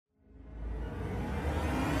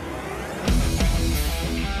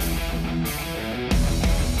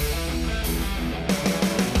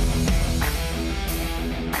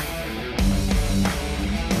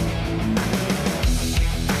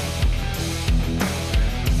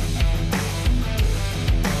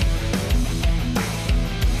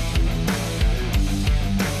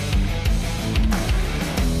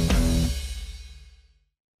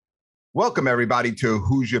Welcome, everybody, to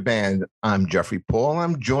Who's Your Band? I'm Jeffrey Paul.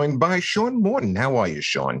 I'm joined by Sean Morton. How are you,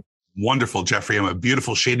 Sean? Wonderful, Jeffrey. I'm a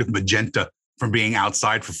beautiful shade of magenta from being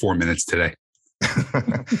outside for 4 minutes today.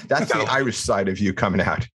 That's the Irish side of you coming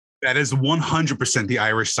out. That is 100% the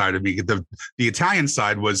Irish side of me. The Italian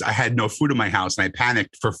side was I had no food in my house and I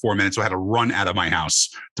panicked for 4 minutes. So I had to run out of my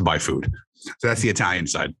house to buy food. So that's the Italian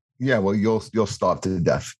side. Yeah, well, you'll starve to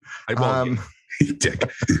death.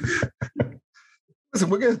 Dick. Listen,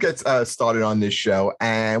 we're going to get started on this show,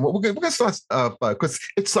 and we're going to start because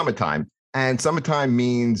it's summertime, and summertime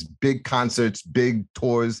means big concerts, big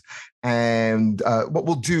tours, and what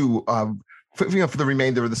we'll do for the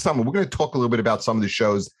remainder of the summer, we're going to talk a little bit about some of the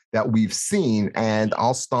shows that we've seen, and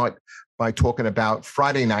I'll start by talking about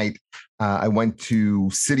Friday night. I went to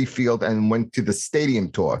Citi Field and went to the Stadium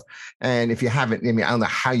Tour, and if you haven't, I don't know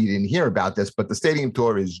how you didn't hear about this, but the Stadium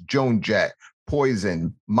Tour is Joan Jett,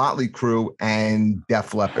 Poison, Motley Crue, and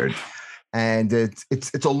Def Leppard, and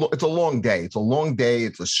it's a long day. It's a long day.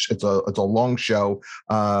 It's a long show.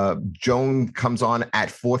 Joan comes on at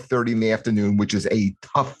 4:30 in the afternoon, which is a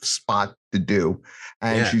tough spot to do,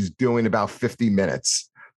 and she's doing about 50 minutes.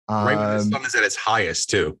 Right when the sun is at its highest,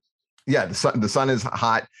 too. Yeah, the sun is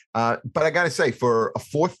hot, but I got to say, for a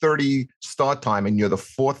 4:30 start time, and you're the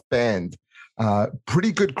fourth band,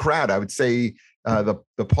 pretty good crowd, I would say.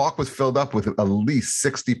 The park was filled up with at least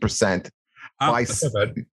 60%. By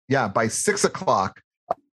 6 o'clock,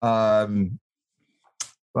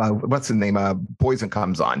 what's the name? Poison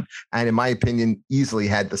comes on, and in my opinion, easily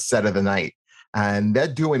had the set of the night. And they're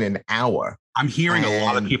doing an hour. I'm hearing a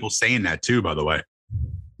lot of people saying that too, by the way.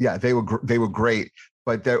 Yeah, they were great.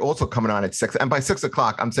 But they're also coming on at 6. And by 6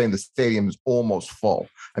 o'clock, I'm saying the stadium is almost full.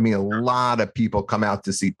 I mean, a lot of people come out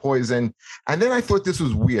to see Poison. And then I thought this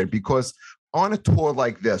was weird because on a tour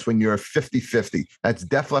like this, when you're 50-50, that's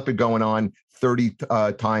Def Leppard going on 30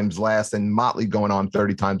 times last and Motley going on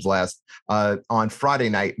 30 times last. On Friday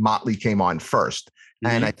night, Motley came on first.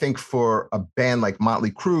 Mm-hmm. And I think for a band like Motley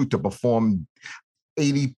Crue to perform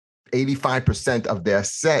 85% of their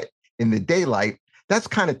set in the daylight, that's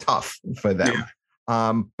kind of tough for them. Yeah.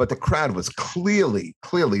 But the crowd was clearly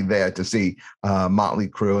there to see Motley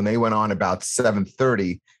Crue, and they went on about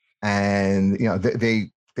 7:30, and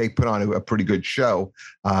they put on a pretty good show.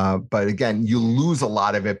 But again, you lose a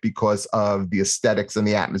lot of it because of the aesthetics and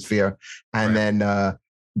the atmosphere. And then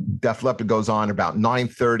Def Leppard goes on about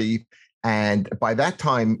 9:30, and by that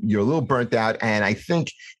time you're a little burnt out. And I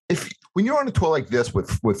think when you're on a tour like this with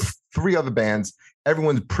three other bands,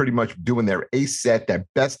 everyone's pretty much doing their A set, their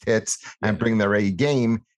best hits, and bring their A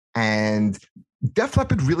game. And Def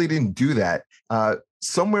Leppard really didn't do that.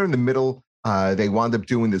 Somewhere in the middle, they wound up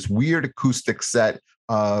doing this weird acoustic set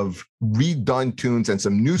of redone tunes and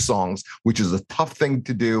some new songs, which is a tough thing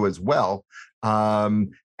to do as well.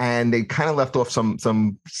 And they kind of left off some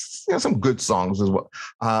good songs as well.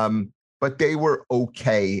 But they were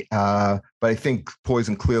okay. But I think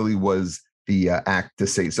Poison clearly was the act to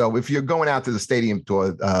see. So if you're going out to the Stadium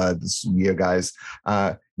Tour this year, guys,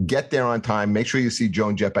 get there on time. Make sure you see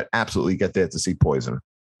Joan Jett, but absolutely get there to see Poison.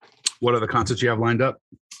 What other concerts you have lined up?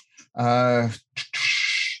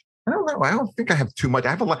 I don't know. I don't think I have too much. I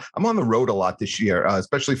have a lot. I'm on the road a lot this year,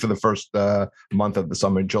 especially for the first month of the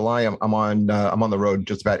summer. In July, I'm on the road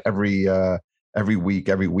just about every week,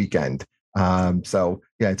 every weekend. So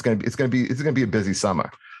yeah, it's gonna be a busy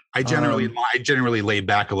summer. I generally lay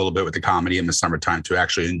back a little bit with the comedy in the summertime to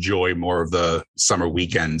actually enjoy more of the summer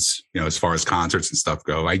weekends, as far as concerts and stuff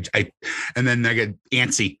go. And then I get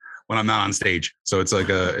antsy when I'm not on stage. So it's like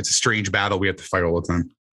it's a strange battle we have to fight all the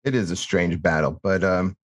time. It is a strange battle, but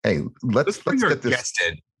hey, let's get this. Guest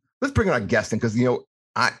in. Let's bring our guest in because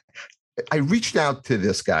I reached out to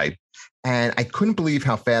this guy, and I couldn't believe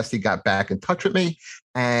how fast he got back in touch with me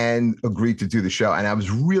and agreed to do the show. And I was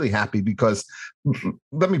really happy because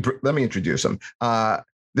let me introduce him.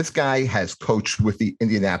 This guy has coached with the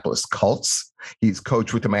Indianapolis Colts. He's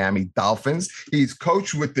coached with the Miami Dolphins. He's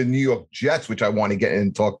coached with the New York Jets, which I want to get in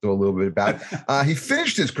and talk to a little bit about. He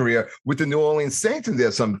finished his career with the New Orleans Saints, and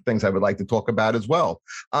there's some things I would like to talk about as well.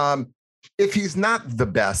 If he's not the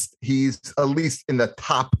best, he's at least in the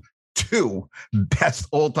top 2 best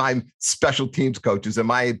all-time special teams coaches, in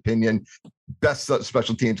my opinion. Best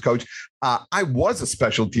special teams coach. I was a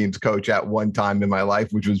special teams coach at one time in my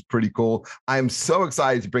life, which was pretty cool. I'm so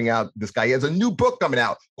excited to bring out this guy. He has a new book coming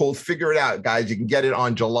out called Figure It Out, guys. You can get it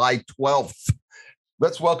on July 12th.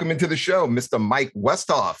 Let's welcome into the show, Mr. Mike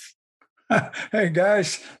Westhoff. Hey,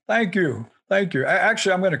 guys. Thank you.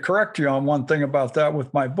 Actually, I'm going to correct you on one thing about that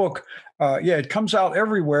with my book. It comes out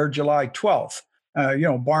everywhere July 12th,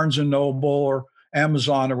 Barnes & Noble or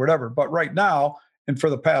Amazon or whatever. But right now, and for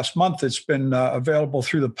the past month, it's been available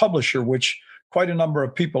through the publisher, which quite a number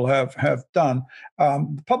of people have done.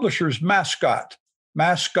 The publisher's Mascot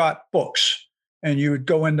Books. And you would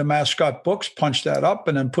go into Mascot Books, punch that up,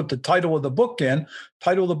 and then put the title of the book in.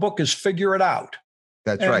 Title of the book is Figure It Out.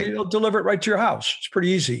 That's and right. It'll deliver it right to your house. It's pretty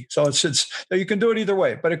easy. So it's you can do it either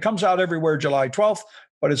way, but it comes out everywhere July 12th,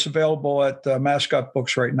 but it's available at Mascot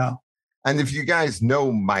Books right now. And if you guys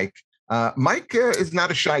know Mike, Mike is not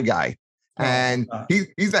a shy guy. And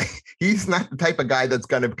he's not the type of guy that's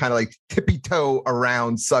going to kind of like tippy toe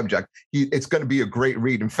around subject. It's going to be a great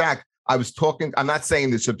read. In fact, I'm not saying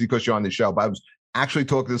this just because you're on the show, but I was actually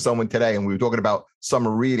talking to someone today and we were talking about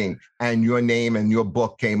summer reading, and your name and your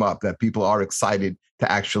book came up that people are excited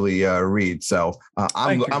to actually read. So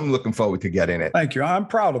I'm looking forward to getting it. Thank you. I'm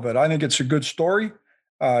proud of it. I think it's a good story.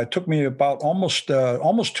 It took me about almost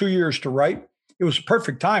 2 years to write. It was a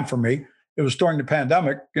perfect time for me. It was during the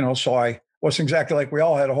pandemic, so I wasn't exactly like we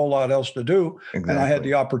all had a whole lot else to do. Exactly. And I had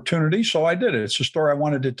the opportunity, so I did it. It's a story I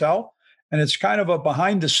wanted to tell. And it's kind of a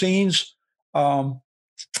behind the scenes.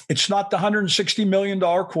 It's not the $160 million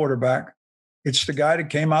quarterback. It's the guy that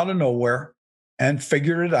came out of nowhere and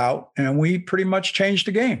figured it out. And we pretty much changed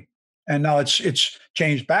the game. And now it's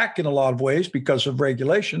changed back in a lot of ways because of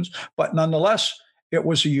regulations. But nonetheless, it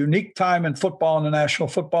was a unique time in football in the National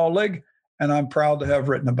Football League. And I'm proud to have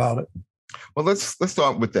written about it. Well, let's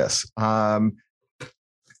start with this.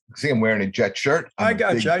 See, I'm wearing a Jet shirt. I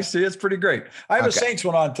got you. I see. It's pretty great. I have a Saints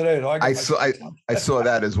one on today, though. I saw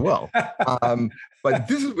that as well. But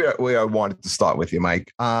this is where I wanted to start with you,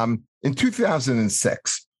 Mike. In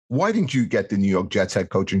 2006, why didn't you get the New York Jets head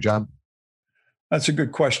coaching job? That's a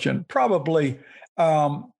good question. Probably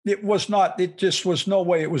it was not. It just was no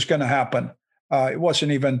way it was going to happen. It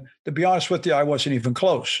wasn't even, to be honest with you, I wasn't even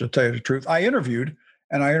close, to tell you the truth. I interviewed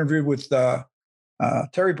with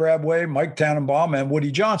Terry Bradway, Mike Tannenbaum, and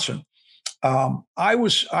Woody Johnson. I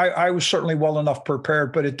was certainly well enough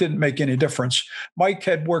prepared, but it didn't make any difference. Mike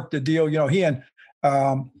had worked the deal. He and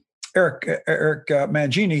Eric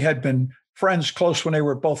Mangini had been friends close when they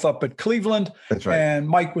were both up at Cleveland. That's right. And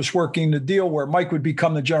Mike was working the deal where Mike would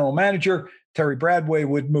become the general manager. Terry Bradway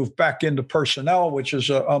would move back into personnel, which is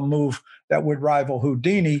a move that would rival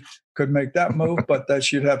Houdini could make that move,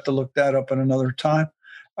 but you'd have to look that up at another time.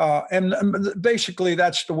 And basically,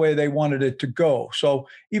 that's the way they wanted it to go. So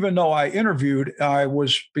even though I interviewed, I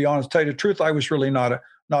was, be honest, tell you the truth, I was really not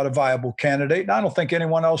a viable candidate. And I don't think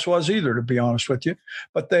anyone else was either, to be honest with you.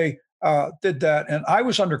 But they did that, and I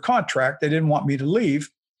was under contract. They didn't want me to leave,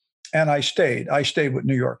 and I stayed. I stayed with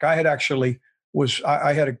New York. I had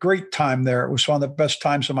a great time there. It was one of the best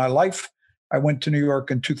times of my life. I went to New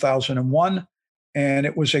York in 2001, and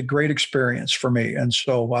it was a great experience for me. And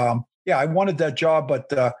so, I wanted that job,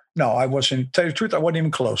 but no, I wasn't. To tell you the truth, I wasn't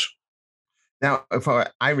even close. Now, if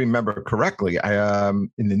I remember correctly,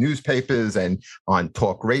 in the newspapers and on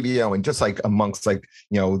talk radio, and just like amongst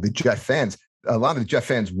the Jet fans, a lot of the Jet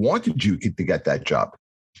fans wanted you to get that job.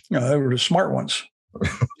 They were the smart ones.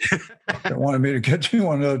 They wanted me to get you.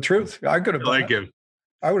 Want to know the truth? I could have done it.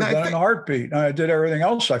 I would have done it in a heartbeat. I did everything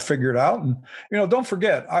else I figured out. And, don't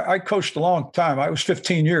forget, I coached a long time. I was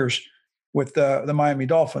 15 years with the Miami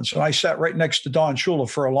Dolphins. And I sat right next to Don Shula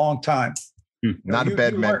for a long time. Not a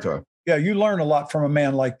bad mentor. You learn a lot from a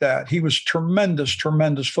man like that. He was tremendous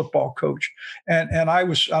football coach. And I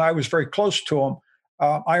was very close to him.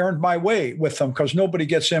 I earned my way with him because nobody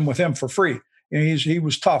gets in with him for free. He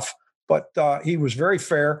was tough, but he was very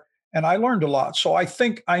fair. And I learned a lot. So I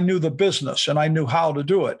think I knew the business and I knew how to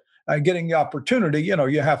do it. Getting the opportunity,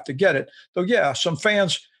 you have to get it. So some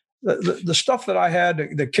fans, the stuff that I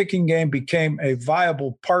had, the kicking game became a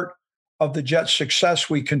viable part of the Jets' success.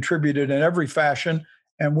 We contributed in every fashion,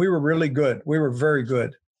 and we were really good. We were very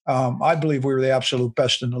good. I believe we were the absolute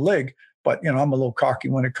best in the league, but I'm a little cocky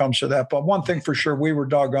when it comes to that. But one thing for sure, we were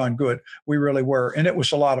doggone good. We really were, and it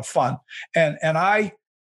was a lot of fun. And I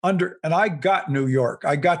got New York.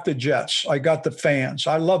 I got the Jets. I got the fans.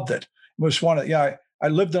 I loved it. It was one of I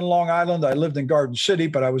lived in Long Island. I lived in Garden City,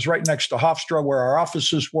 but I was right next to Hofstra where our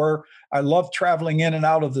offices were. I loved traveling in and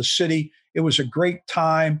out of the city. It was a great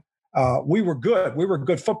time. We were good. We were a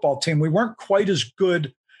good football team. We weren't quite as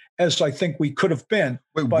good as I think we could have been.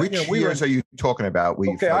 Wait, which years are you talking about?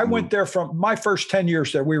 I went there from my first 10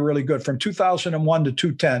 years there. We were really good from 2001 to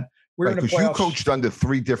 2010. We were in the playoffs. You coached under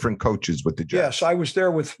 3 different coaches with the Jets. Yes, I was there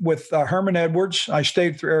with Herman Edwards. I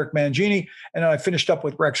stayed through Eric Mangini, and then I finished up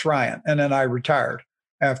with Rex Ryan, and then I retired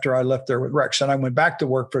after I left there with Rex. And I went back to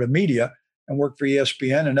work for the media and worked for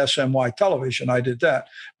ESPN and SNY Television. I did that.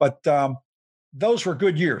 But those were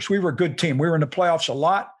good years. We were a good team. We were in the playoffs a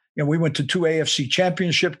lot. we went to 2 AFC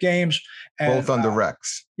championship games. And, both under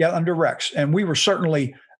Rex. Yeah, under Rex. And we were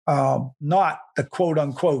certainly not the quote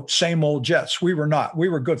unquote same old Jets. We were not. We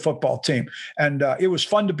were a good football team. And it was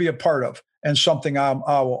fun to be a part of, and something I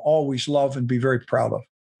will always love and be very proud of.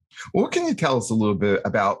 Well, what can you tell us a little bit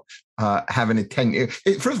about having a 10-year?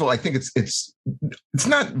 First of all, I think it's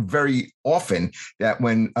not very often that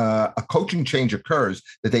when a coaching change occurs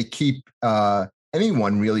that they keep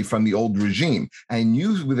anyone really from the old regime. And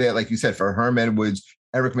you were there, like you said, for Herm Edwards,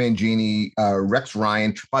 Eric Mangini, Rex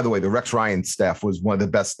Ryan. By the way, the Rex Ryan staff was one of the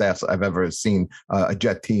best staffs I've ever seen a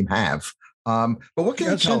Jet team have. But what can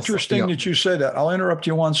That's you tell interesting us, that you say that. I'll interrupt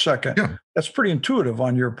you 1 second. Yeah. That's pretty intuitive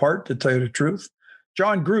on your part, to tell you the truth.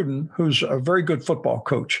 John Gruden, who's a very good football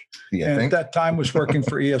coach, and at that time was working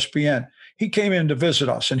for ESPN, he came in to visit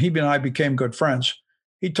us, and he and I became good friends.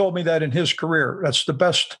 He told me that in his career, that's the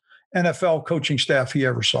best NFL coaching staff he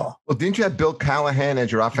ever saw. Well, didn't you have Bill Callahan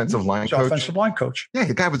as your offensive line coach? Offensive line coach. Yeah,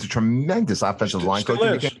 the guy was a tremendous offensive line coach.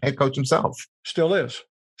 He became head coach himself. Still is.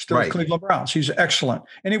 Still right. Cleveland Browns. He's excellent.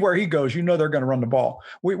 Anywhere he goes, they're going to run the ball.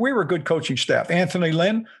 We were a good coaching staff. Anthony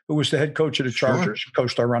Lynn, who was the head coach of the Chargers,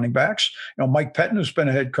 coached our running backs. Mike Pettin, who's been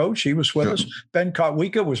a head coach, he was with us. Ben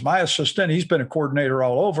Kotwika was my assistant. He's been a coordinator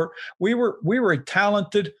all over. We were a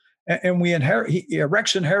talented, and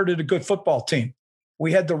Rex inherited a good football team.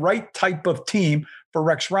 We had the right type of team for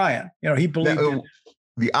Rex Ryan. He believed in.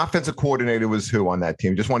 The offensive coordinator was who on that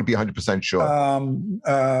team? Just want to be 100% sure.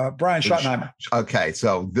 Brian Schottenheimer. Okay,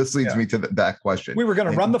 so this leads me to that question. We were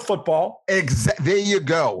going to run the football. There you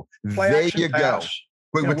go. There you go.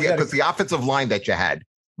 Because the offensive line that you had,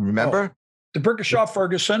 remember? DeBrickashaw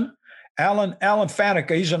Ferguson, Alan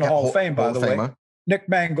Faneca, he's in the Hall of Fame, by the way. Nick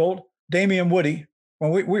Mangold, Damian Woody.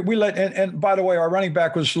 When we let, and by the way, our running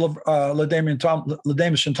back was LaDainian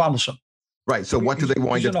Tomlinson. Right. So what do they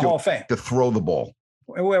wind up doing to throw the ball?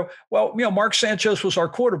 Well, Mark Sanchez was our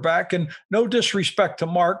quarterback, and no disrespect to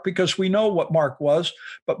Mark, because we know what Mark was,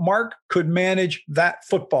 but Mark could manage that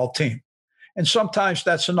football team. And sometimes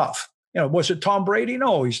that's enough. Was it Tom Brady?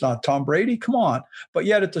 No, he's not Tom Brady. Come on. But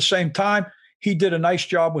yet at the same time, he did a nice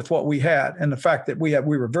job with what we had. And the fact that we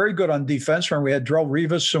were very good on defense, when we had Drell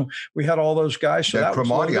Rivas, and we had all those guys. So that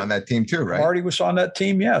Cromartie on that team too, right? Cromartie was on that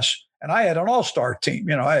team, yes. And I had an all-star team.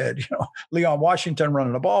 I had, Leon Washington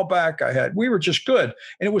running the ball back. We were just good.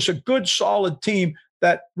 And it was a good, solid team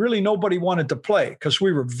that really nobody wanted to play, because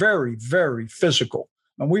we were very, very physical.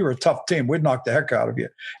 And we were a tough team. We'd knock the heck out of you.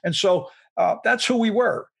 And so that's who we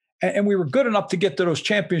were. And we were good enough to get to those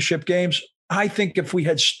championship games. I think if we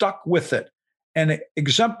had stuck with it and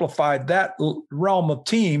exemplified that realm of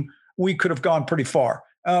team, we could have gone pretty far.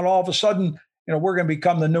 And all of a sudden, we're going to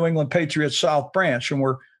become the New England Patriots South Branch, and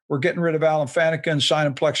we're getting rid of Alan Faneca and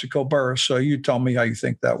signing Plexico Burris. So you tell me how you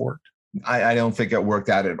think that worked. I don't think it worked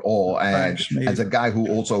out at all. And as a guy who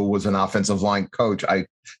also was an offensive line coach, I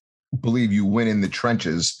believe you win in the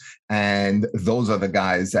trenches. And those are the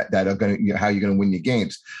guys that are going to, how you're going to win your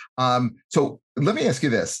games. So let me ask you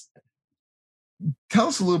this. Tell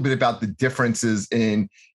us a little bit about the differences in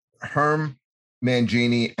Herm,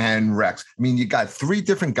 Mangini, and Rex. I mean, you got three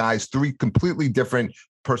different guys, three completely different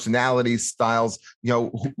personalities, styles. Who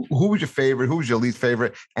was your favorite? Who was your least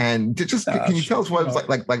favorite? And can you tell us what it was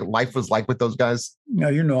like life was like with those guys?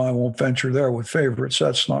 I won't venture there with favorites.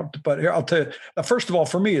 That's not. But I'll tell you. First of all,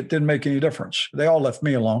 for me, it didn't make any difference. They all left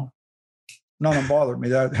me alone. None of them bothered me.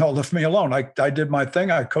 They all left me alone. I did my thing.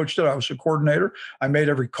 I coached it. I was a coordinator. I made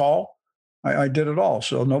every call. I did it all.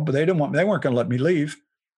 So no, but they weren't going to let me leave.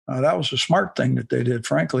 That was a smart thing that they did,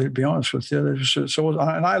 frankly, to be honest with you.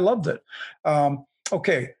 And I loved it.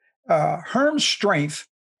 Herm's strength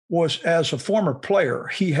was, as a former player,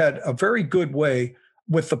 he had a very good way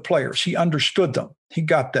with the players. He understood them. He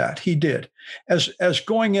got that. He did. As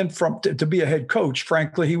going in to be a head coach,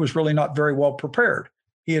 frankly, he was really not very well prepared.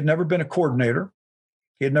 He had never been a coordinator.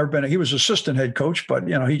 He was assistant head coach, but,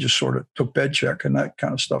 he just sort of took bed check and that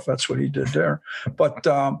kind of stuff. That's what he did there. But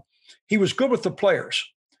he was good with the players.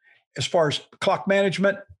 As far as clock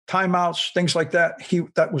management, timeouts, things like that,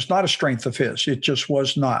 that was not a strength of his. It just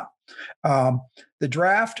was not. The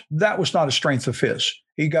draft, that was not a strength of his.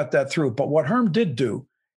 He got that through. But what Herm did do,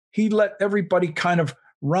 he let everybody kind of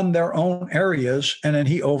run their own areas, and then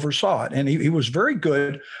he oversaw it. And he was very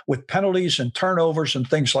good with penalties and turnovers and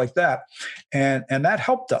things like that. And that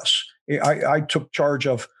helped us. I took charge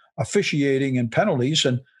of officiating and penalties,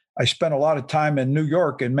 and I spent a lot of time in New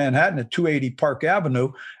York, in Manhattan, at 280 Park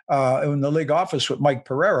Avenue, in the league office with Mike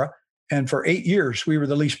Pereira. And for 8 years, we were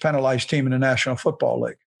the least penalized team in the National Football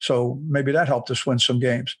League. So maybe that helped us win some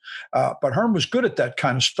games. But Herm was good at that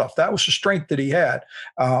kind of stuff. That was the strength that he had.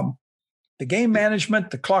 the game management,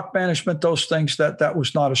 the clock management, those things, that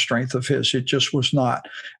was not a strength of his. It just was not.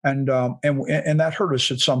 And that hurt us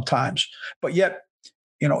at some times. But yet,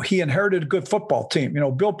 he inherited a good football team.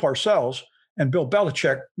 Bill Parcells and Bill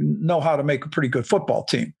Belichick know how to make a pretty good football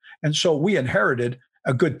team. And so we inherited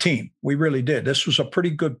a good team. We really did. This was a pretty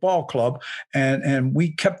good ball club, and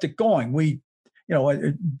we kept it going. Vinny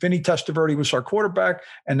Testaverde was our quarterback,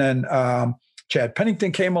 and then Chad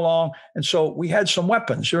Pennington came along, and so we had some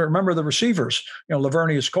weapons. You remember the receivers,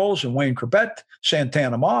 Lavernius Coles and Wayne Corbett,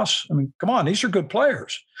 Santana Moss. I mean, come on, these are good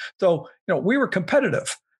players. So, we were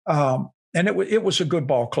competitive, and it was a good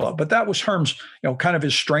ball club. But that was Herm's, kind of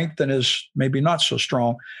his strength and his maybe not so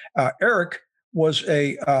strong. Eric was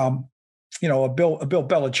a Bill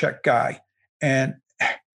Belichick guy, and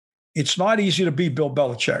it's not easy to be Bill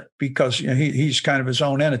Belichick because he's kind of his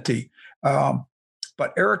own entity.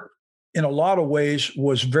 But Eric, in a lot of ways,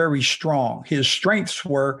 was very strong. His strengths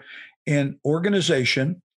were in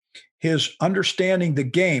organization, his understanding the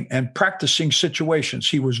game and practicing situations.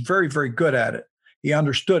 He was very, very good at it. He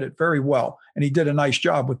understood it very well, and he did a nice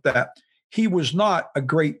job with that. He was not a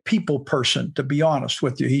great people person, to be honest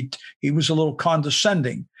with you. He was a little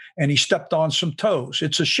condescending, and he stepped on some toes.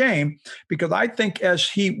 It's a shame because I think as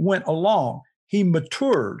he went along, he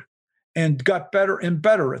matured and got better and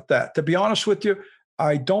better at that. To be honest with you,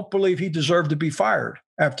 I don't believe he deserved to be fired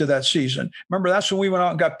after that season. Remember, that's when we went out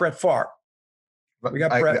and got Brett Favre. We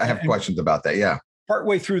got Brett. I have questions about that. Yeah.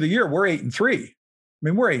 Partway through the year, we're 8-3. I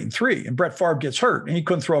mean, we're 8-3, and Brett Favre gets hurt, and he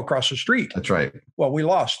couldn't throw across the street. That's right. Well, we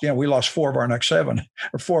lost. We lost 4 of our next 7,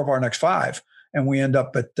 or 4 of our next 5, and we end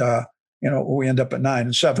up at 9-7,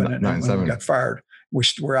 and we got fired.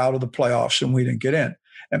 We're out of the playoffs, and we didn't get in.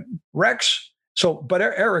 And Rex. But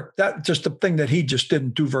Eric, that just the thing that he just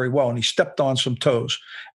didn't do very well, and he stepped on some toes.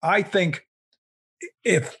 I think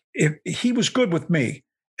if he was good with me,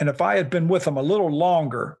 and if I had been with him a little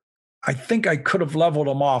longer, I think I could have leveled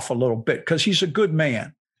him off a little bit because he's a good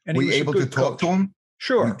man. And were you able to talk to him?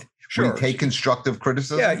 Sure. Would he take constructive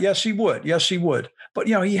criticism? Yeah, yes, he would. Yes, he would. But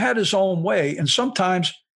he had his own way, and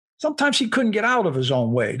sometimes he couldn't get out of his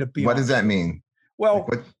own way. To be what honest. Does that mean? Well,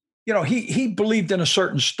 he believed in a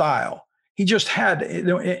certain style. He just had,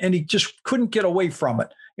 and he just couldn't get away from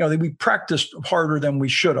it. We practiced harder than we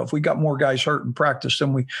should have. We got more guys hurt in practice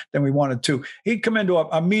than we wanted to. He'd come into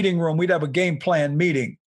a meeting room. We'd have a game plan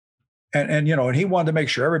meeting, and he wanted to make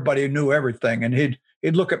sure everybody knew everything. And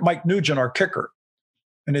he'd look at Mike Nugent, our kicker,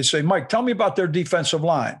 and he'd say, "Mike, tell me about their defensive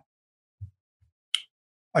line."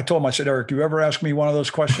 I told him, I said, "Eric, you ever ask me one of those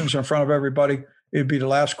questions in front of everybody? It'd be the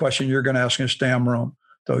last question you're going to ask in this damn room.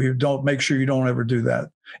 So you don't make sure you don't ever do that."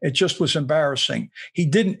 It just was embarrassing. He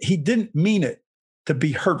didn't mean it to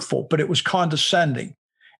be hurtful, but it was condescending.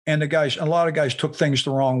 And a lot of guys took things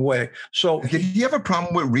the wrong way. So did he have a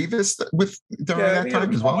problem with Revis during that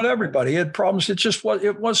time as well? With everybody. He had problems.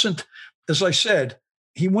 It wasn't, as I said,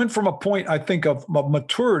 he went from a point, I think, of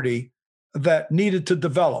maturity that needed to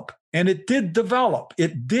develop. And it did develop.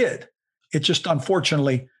 It did. It just,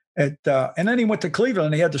 unfortunately, and then he went to Cleveland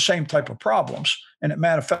and he had the same type of problems, and it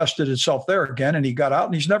manifested itself there again, and he got out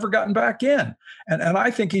and he's never gotten back in. And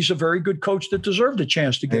I think he's a very good coach that deserved a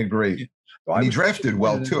chance to get. I agree. So and he drafted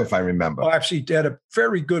well too, if I remember. Well, actually, he had a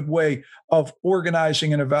very good way of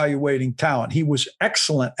organizing and evaluating talent. He was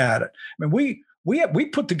excellent at it. I mean, we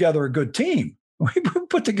put together a good team. We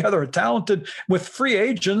put together a talented with free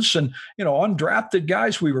agents and undrafted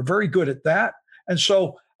guys. We were very good at that. And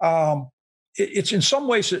so it's in some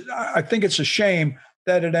ways, I think it's a shame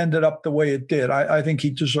that it ended up the way it did. I think he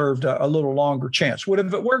deserved a little longer chance. Would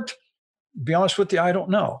have it worked? To be honest with you, I don't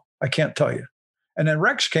know. I can't tell you. And then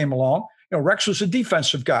Rex came along. Rex was a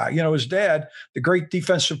defensive guy. His dad, the great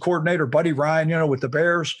defensive coordinator, Buddy Ryan, with the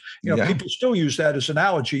Bears. People still use that as an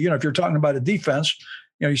analogy. If you're talking about a defense,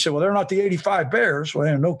 you say, well, they're not the 85 Bears.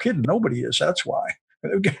 Well, no kidding. Nobody is. That's why.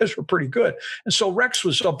 The guys were pretty good. And so Rex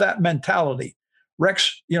was of that mentality.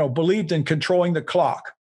 Rex, believed in controlling the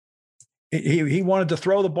clock. He wanted to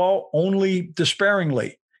throw the ball only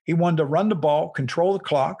despairingly. He wanted to run the ball, control the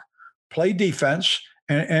clock, play defense,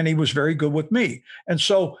 and he was very good with me. And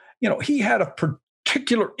so, he had a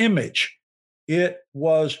particular image. It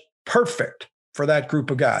was perfect for that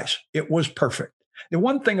group of guys. It was perfect. The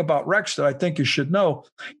one thing about Rex that I think you should know,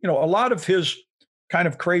 a lot of his kind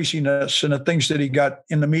of craziness and the things that he got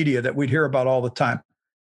in the media that we'd hear about all the time,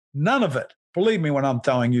 none of it, believe me when I'm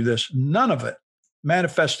telling you this, none of it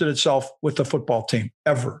manifested itself with the football team,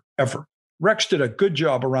 ever. Rex did a good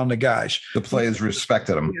job around the guys. The players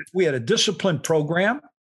respected him. We had a disciplined program.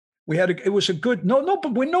 It was a good,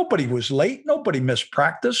 nobody was late. Nobody missed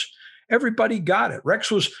practice. Everybody got it. Rex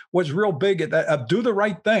was real big at that, do the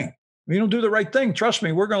right thing. If you don't do the right thing, trust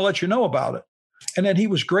me, we're going to let you know about it. And then he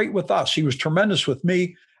was great with us. He was tremendous with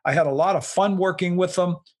me. I had a lot of fun working with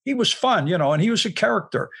him. He was fun, and he was a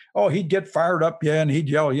character. Oh, he'd get fired up, yeah, and he'd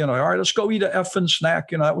yell, all right, let's go eat a effing snack.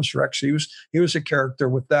 That was Rex. He was a character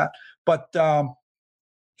with that. But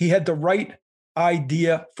he had the right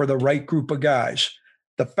idea for the right group of guys.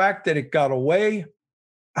 The fact that it got away,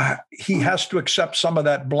 he has to accept some of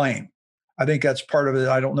that blame. I think that's part of it.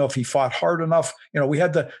 I don't know if he fought hard enough. We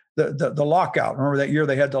had the lockout. Remember that year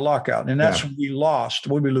they had the lockout, and that's when we lost.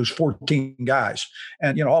 When we lose 14 guys,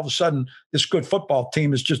 and all of a sudden this good football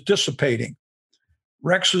team is just dissipating.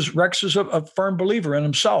 Rex is a firm believer in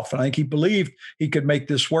himself, and I think he believed he could make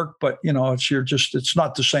this work. But it's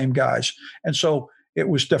not the same guys, and so it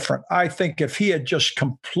was different. I think if he had just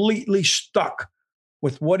completely stuck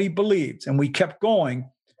with what he believed, and we kept going,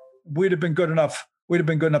 we'd have been good enough. We'd have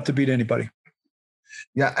been good enough to beat anybody.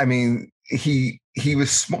 Yeah, I mean, he was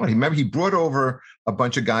smart. Remember, he brought over a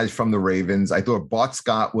bunch of guys from the Ravens. I thought Bart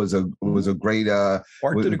Scott was a great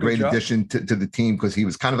addition to the team because he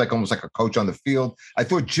was kind of like almost like a coach on the field. I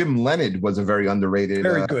thought Jim Leonard was a very underrated,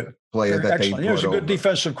 very good player. Very excellent. He was a good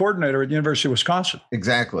defensive coordinator at the University of Wisconsin.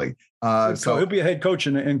 Exactly. So he'll be a head coach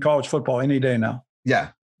in college football any day now.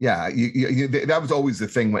 Yeah. Yeah, that was always the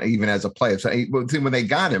thing, even as a player. So when they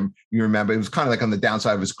got him, you remember, it was kind of like on the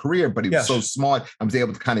downside of his career, but he was so smart. I was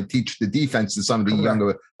able to kind of teach the defense to some of the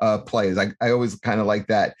younger players. I always kind of like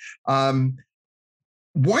that.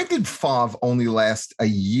 Why did Favre only last a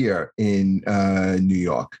year in New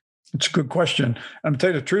York? It's a good question. I'm tell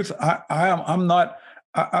you the truth. I'm not.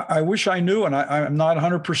 I wish I knew, and I'm not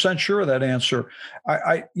 100% sure of that answer.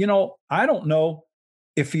 I don't know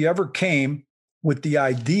if he ever came with the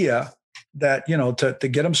idea that, to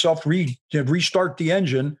get himself restart the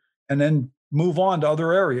engine and then move on to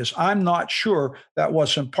other areas. I'm not sure that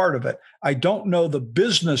wasn't part of it. I don't know the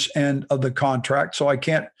business end of the contract, so I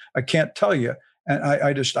can't tell you. And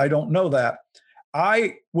I don't know that.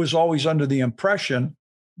 I was always under the impression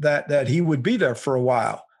that he would be there for a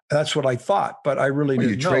while. That's what I thought, but I really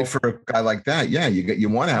didn't know. You trade for a guy like that, yeah, you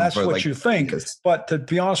want to have. That's what you think. Years. But to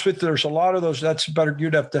be honest with you, there's a lot of those. That's better.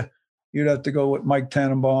 You'd have to go with Mike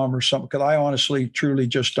Tannenbaum or something, because I honestly, truly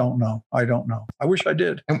just don't know. I don't know. I wish I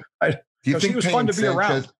did. Because he was fun to be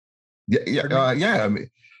around. Yeah. I mean,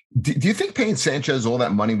 do you think paying Sanchez all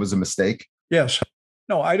that money was a mistake? Yes.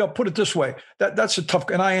 No, I don't. Put it this way. That's a tough,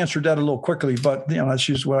 and I answered that a little quickly, but that's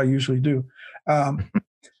just what I usually do.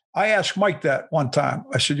 I asked Mike that one time.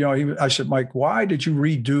 I said, I said, Mike, why did you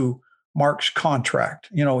redo Mark's contract?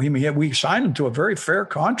 We signed him to a very fair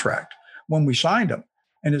contract when we signed him.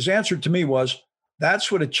 And his answer to me was,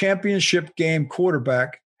 that's what a championship game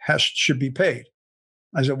quarterback should be paid.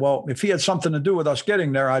 I said, well, if he had something to do with us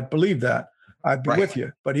getting there, I'd believe that. I'd be with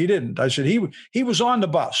you. But he didn't. I said, he was on the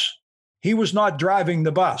bus. He was not driving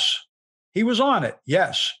the bus. He was on it,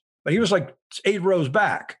 yes. But he was like 8 rows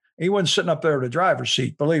back. He wasn't sitting up there in the driver's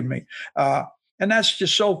seat, believe me. And that's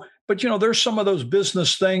just so. But, there's some of those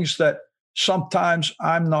business things that sometimes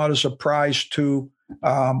I'm not as apprised to.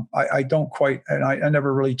 I don't quite, and I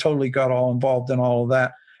never really totally got all involved in all of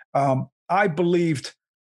that. I believed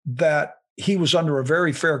that he was under a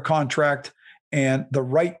very fair contract, and the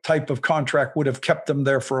right type of contract would have kept him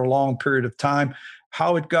there for a long period of time.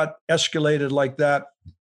 How it got escalated like that,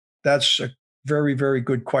 that's a very, very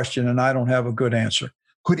good question, and I don't have a good answer.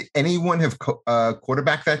 Could anyone have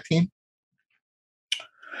quarterbacked that team?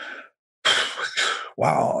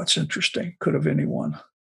 Wow, it's interesting. Could have anyone.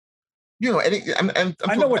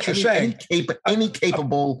 I know what you're saying. Any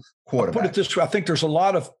capable quarterback. I'll put it this way. I think there's a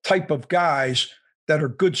lot of type of guys that are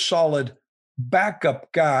good, solid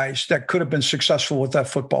backup guys that could have been successful with that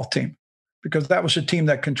football team, because that was a team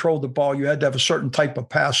that controlled the ball. You had to have a certain type of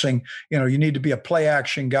passing. You need to be a play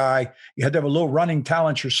action guy. You had to have a little running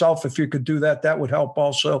talent yourself. If you could do that, that would help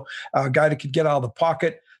also. A guy that could get out of the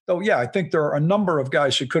pocket. So yeah, I think there are a number of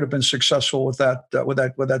guys who could have been successful with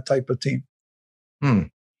that type of team.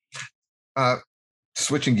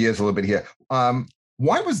 Switching gears a little bit here.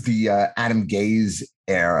 Why was the Adam Gase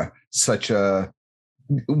era such a?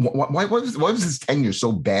 Why was his tenure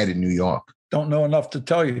so bad in New York? Don't know enough to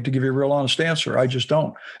tell you, to give you a real honest answer. I just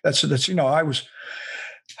don't. That's I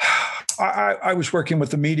was working with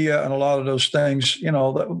the media and a lot of those things.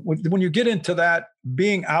 When you get into that,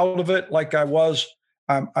 being out of it like I was,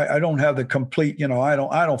 I don't have the complete. I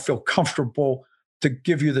don't feel comfortable to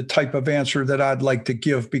give you the type of answer that I'd like to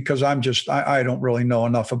give, because I don't really know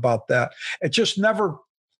enough about that. It just never.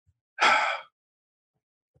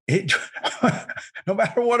 No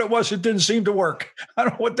matter what it was, it didn't seem to work. I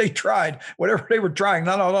don't know what they tried, whatever they were trying.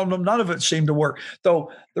 None of it seemed to work.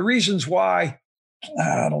 Though the reasons why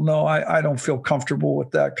I don't know. I don't feel comfortable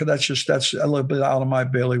with that because that's a little bit out of my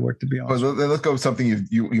bailiwick, to be honest. Well, let's go with something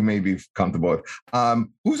you may be comfortable with.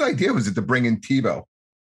 Whose idea was it to bring in Tebow?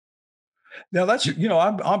 Now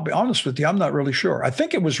I'll be honest with you. I'm not really sure. I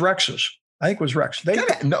think it was Rex's. I think it was Rex.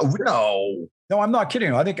 No, I'm not kidding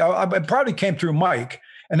you. I think I probably came through Mike,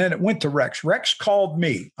 and then it went to Rex. Rex called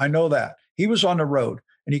me. I know that. He was on the road,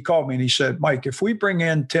 and he called me, and he said, Mike, if we bring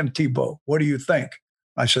in Tim Tebow, what do you think?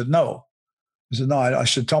 I said, no. He said, no. I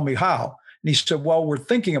said, tell me how. And he said, well, we're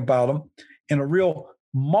thinking about him in a real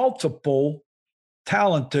multiple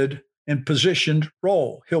talented and positioned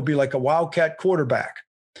role. He'll be like a wildcat quarterback.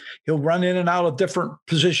 He'll run in and out of different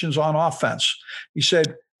positions on offense. He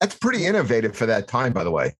said, that's pretty innovative for that time, by the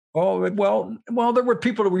way. Oh, well, there were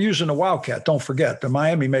people that were using the Wildcat. Don't forget, the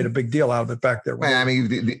Miami made a big deal out of it back there. I mean,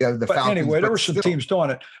 the but Falcons, anyway, there were some teams doing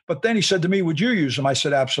it. But then he said to me, would you use them? I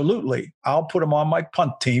said, absolutely. I'll put them on my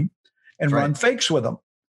punt team and run fakes with them.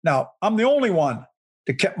 Now, I'm the only one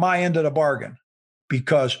that kept my end of the bargain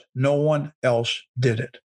because no one else did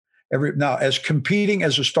it. Now, as competing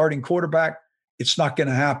as a starting quarterback, it's not going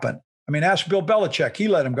to happen. I mean, ask Bill Belichick. He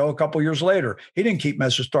let him go a couple of years later. He didn't keep him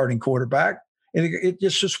as a starting quarterback. It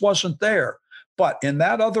just wasn't there. But in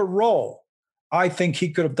that other role, I think he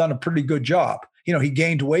could have done a pretty good job. He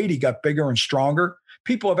gained weight. He got bigger and stronger.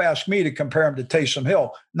 People have asked me to compare him to Taysom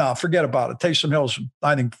Hill. No, forget about it. Taysom Hill's,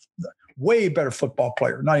 I think, way better football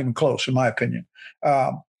player. Not even close, in my opinion.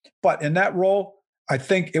 But in that role, I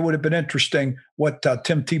think it would have been interesting what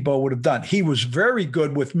Tim Tebow would have done. He was very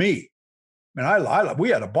good with me. We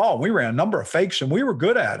had a ball. We ran a number of fakes, and we were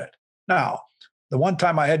good at it. Now, the one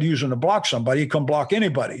time I had to use him to block somebody, he couldn't block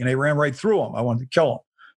anybody, and they ran right through him. I wanted to kill him.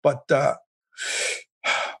 But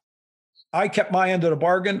I kept my end of the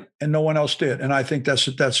bargain, and no one else did. And I think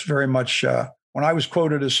that's very much when I was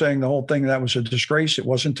quoted as saying the whole thing that was a disgrace. It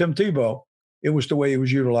wasn't Tim Tebow. It was the way he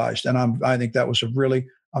was utilized, and I think that was a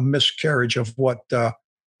miscarriage of what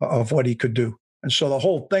he could do. And so the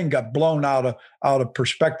whole thing got blown out of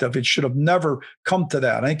perspective. It should have never come to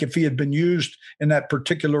that. I think if he had been used in that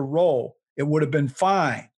particular role, it would have been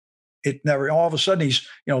fine. It never. All of a sudden, he's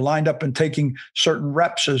lined up and taking certain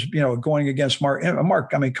reps as going against Mark.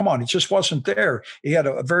 I mean, come on, it just wasn't there. He had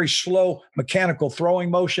a very slow mechanical throwing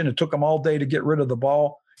motion. It took him all day to get rid of the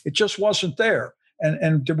ball. It just wasn't there.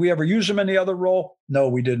 And did we ever use him in the other role? No,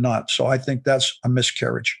 we did not. So I think that's a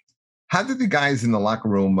miscarriage. How did the guys in the locker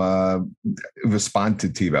room respond to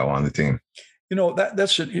Tebow on the team?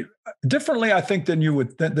 That's it. Differently, I think, than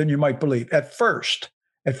you might believe. At first,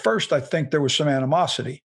 I think there was some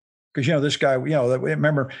animosity because this guy.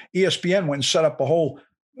 Remember ESPN went and set up a whole,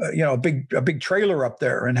 a big trailer up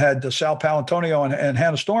there and had Sal Paolantonio and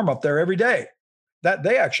Hannah Storm up there every day. That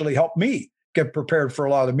they actually helped me get prepared for a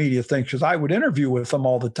lot of media things because I would interview with them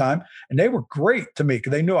all the time, and they were great to me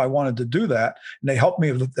because they knew I wanted to do that, and they helped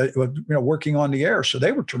me with working on the air. So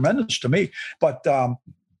they were tremendous to me. But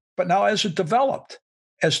now as things developed,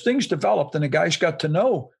 and the guys got to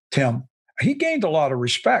know Tim, he gained a lot of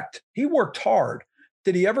respect. He worked hard.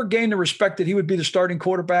 Did he ever gain the respect that he would be the starting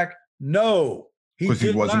quarterback? No, because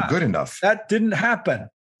he wasn't good enough. That didn't happen,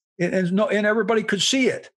 and everybody could see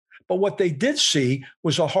it. But what they did see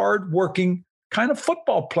was a hard-working kind of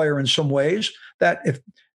football player in some ways.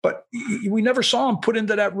 But we never saw him put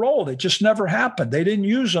into that role. It just never happened. They didn't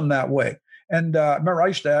use him that way. And remember, I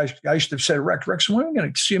used to say to Rex, when are we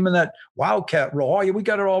going to see him in that Wildcat role? Oh, yeah, we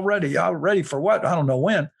got it already. Yeah, ready for what? I don't know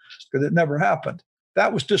when, because it never happened.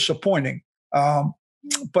 That was disappointing.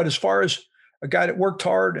 But as far as a guy that worked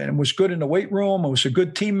hard and was good in the weight room, and was a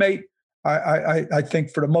good teammate, I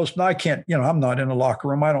think for the most, and I can't, I'm not in a locker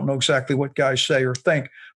room. I don't know exactly what guys say or think,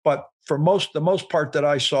 but for the most part that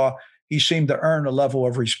I saw, he seemed to earn a level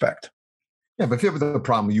of respect. Yeah, but if you have the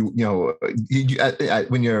problem,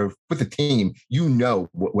 when you're with the team,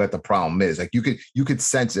 what the problem is. Like you could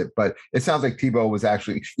sense it. But it sounds like Tebow was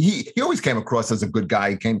actually he always came across as a good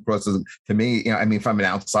guy. He came across to me, from an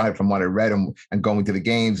outside, from what I read and going to the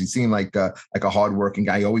games, he seemed like a hardworking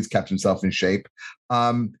guy. He always kept himself in shape.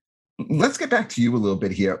 Let's get back to you a little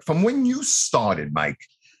bit here. From when you started, Mike,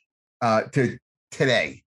 to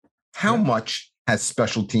today, how much has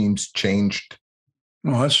special teams changed?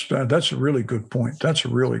 Oh, that's a really good point. That's a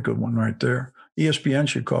really good one right there. ESPN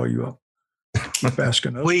should call you up. Keep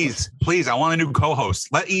asking us. Please, I want a new co-host.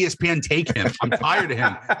 Let ESPN take him. I'm tired of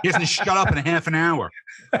him. He hasn't shut up in a half an hour.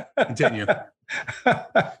 Continue.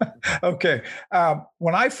 Okay.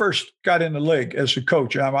 When I first got in the league as a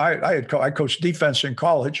coach, I coached defense in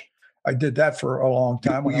college. I did that for a long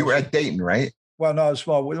time. You were at Dayton, right? Well, no, that's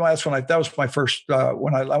when that was my first,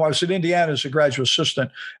 when I was at Indiana as a graduate assistant,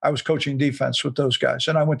 I was coaching defense with those guys.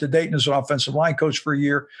 And I went to Dayton as an offensive line coach for a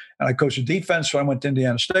year, and I coached defense. So I went to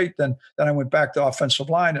Indiana State. Then I went back to offensive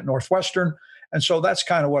line at Northwestern. And so that's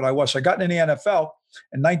kind of what I was. I got in the NFL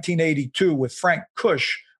in 1982 with Frank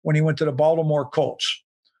Kush when he went to the Baltimore Colts.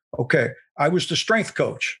 Okay. I was the strength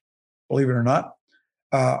coach, believe it or not.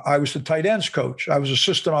 I was the tight ends coach. I was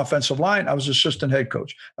assistant offensive line. I was assistant head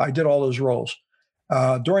coach. I did all those roles.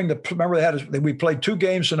 Remember we played 2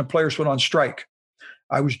 games and the players went on strike.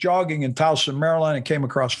 I was jogging in Towson, Maryland, and came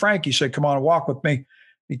across Frank. He said, "Come on and walk with me."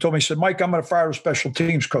 He told me, he said, "Mike, I'm going to fire a special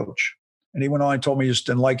teams coach." And he went on and told me he just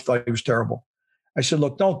thought he was terrible. I said,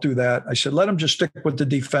 "Look, don't do that." I said, "Let him just stick with the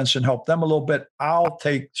defense and help them a little bit. I'll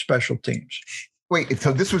take special teams." Wait,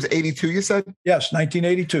 so this was 82, you said? Yes,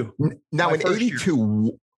 1982. Now in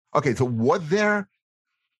 82, okay, so were there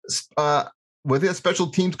special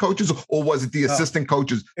teams coaches, or was it the assistant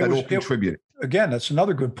coaches that all contributed? Again, that's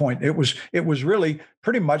another good point. It was really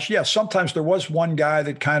pretty much, yes, sometimes there was one guy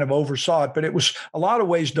that kind of oversaw it, but it was a lot of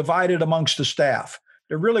ways divided amongst the staff.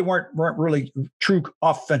 There really weren't really true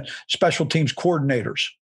special teams coordinators.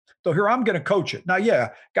 So here I'm going to coach it. Now, yeah,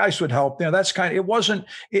 guys would help. That's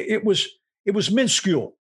it was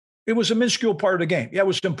minuscule. It was a minuscule part of the game. Yeah, it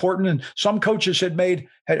was important, and some coaches had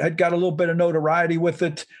got a little bit of notoriety with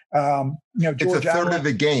it. George it's a third of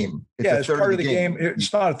the game. It's part of the game.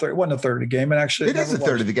 It's not a third. It wasn't a third of the game, and actually, it is a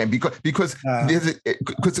third of the game because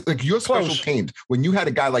like your special teams. When you had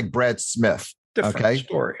a guy like Brad Smith, different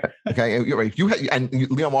story. Okay, you're right. You had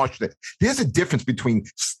Leon Washington. There's a difference between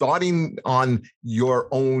starting on your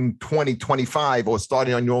own 20-25 or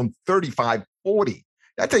starting on your own 35-40.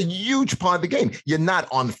 That's a huge part of the game. You're not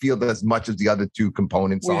on the field as much as the other 2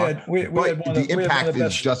 components are. We had one of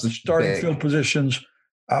the best starting field positions.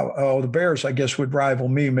 The Bears, I guess, would rival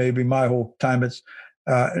me maybe my whole time at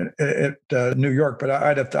New York.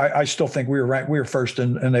 But I still think we were ranked. We were first,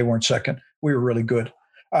 and they weren't second. We were really good.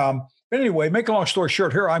 But anyway, make a long story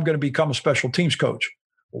short, here I'm going to become a special teams coach.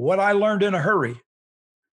 What I learned in a hurry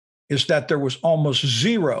is that there was almost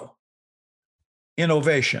zero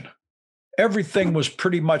innovation. Everything was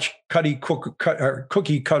pretty much cookie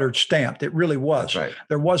cutter stamped. It really was. Right.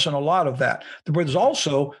 There wasn't a lot of that.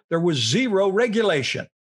 There was zero regulation.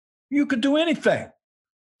 You could do anything.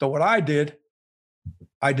 So what I did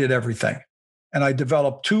everything. And I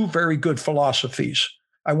developed 2 very good philosophies.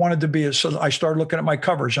 I wanted to be I started looking at my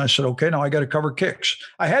covers and I said, okay, now I got to cover kicks.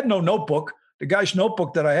 I had no notebook. The guy's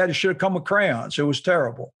notebook that I had, it should have come with crayons. It was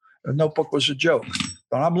terrible. The notebook was a joke.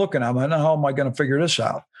 But I'm looking at it, how am I going to figure this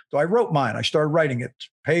out? So I wrote mine. I started writing it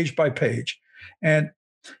page by page. And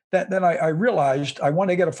then I realized I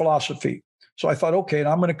wanted to get a philosophy. So I thought, okay,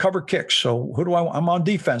 I'm going to cover kicks. So I'm on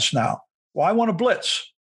defense now. Well, I want to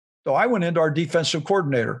blitz. So I went into our defensive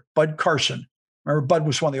coordinator, Bud Carson. Remember, Bud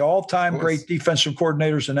was one of the all-time great defensive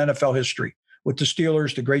coordinators in NFL history with the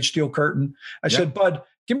Steelers, the great Steel Curtain. I said, Bud,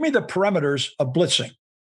 give me the parameters of blitzing.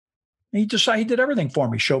 He did everything for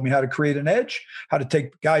me. Showed me how to create an edge, how to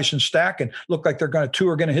take guys and stack and look like two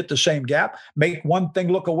are going to hit the same gap, make one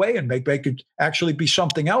thing look away and make it actually be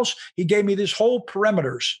something else. He gave me this whole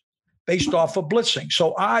perimeters based off of blitzing.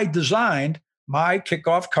 So I designed my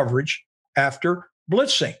kickoff coverage after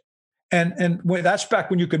blitzing. And that's back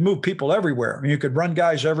when you could move people everywhere. I mean, you could run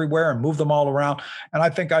guys everywhere and move them all around. And I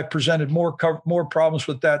think I presented more problems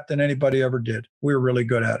with that than anybody ever did. We were really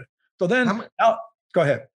good at it. So then, go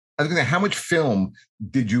ahead. I was going to say, how much film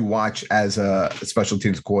did you watch as a special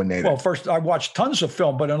teams coordinator? Well, first, I watched tons of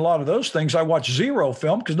film, but in a lot of those things, I watched zero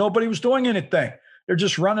film because nobody was doing anything. They're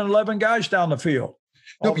just running 11 guys down the field.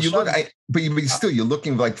 No, but you're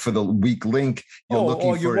looking like for the weak link. You're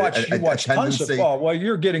looking for you watch tons of ball. Well,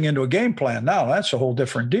 you're getting into a game plan now. That's a whole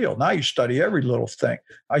different deal. Now you study every little thing.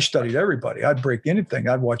 I studied everybody. I'd break anything.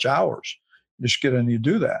 I'd watch hours. Just get in and you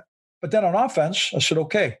do that. But then on offense, I said,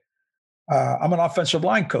 okay, I'm an offensive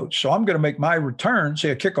line coach. So I'm going to make my return,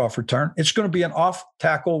 say a kickoff return. It's going to be an off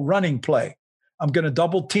tackle running play. I'm going to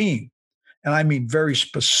double team. And I mean very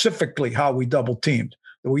specifically how we double teamed.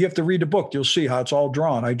 Well, you have to read the book. You'll see how it's all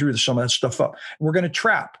drawn. I drew some of that stuff up. We're going to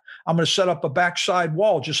trap. I'm going to set up a backside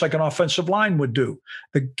wall just like an offensive line would do.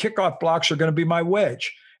 The kickoff blocks are going to be my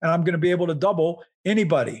wedge. And I'm going to be able to double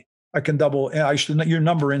anybody. I can double, your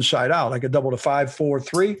number inside out. I could double to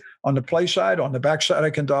 5-4-3 on the play side. On the backside,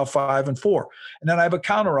 I can dial 5 and 4. And then I have a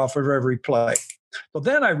counter off of every play. So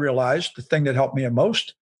then I realized the thing that helped me the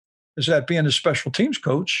most is that being a special teams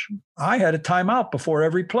coach, I had a timeout before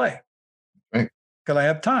every play. Because I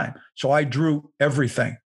have time. So I drew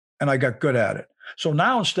everything and I got good at it. So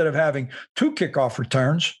now instead of having 2 kickoff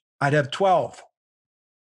returns, I'd have 12.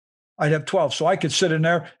 I'd have 12. So I could sit in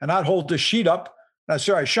there and I'd hold this sheet up. And I'd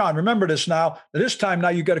say, all right, Sean, remember this now. This time now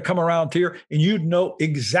you got to come around here and you'd know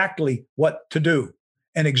exactly what to do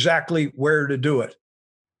and exactly where to do it.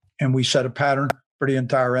 And we set a pattern for the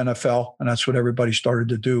entire NFL. And that's what everybody started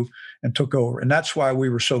to do and took over. And that's why we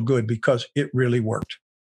were so good, because it really worked.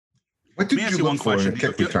 What did you look for in a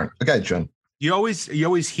kick return? Okay, John. You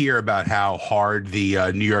always hear about how hard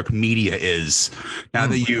the New York media is. Now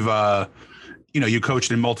that you've you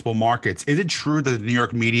coached in multiple markets, is it true that the New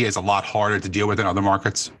York media is a lot harder to deal with than other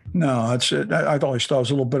markets? No, that's it. I always thought it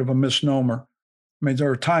was a little bit of a misnomer. I mean, there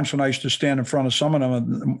were times when I used to stand in front of some of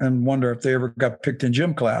them and wonder if they ever got picked in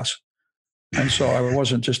gym class. And so I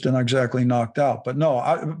wasn't just exactly knocked out. But no,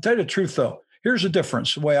 I'll tell you the truth, though. Here's the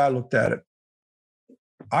difference, the way I looked at it.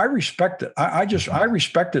 I respect it. I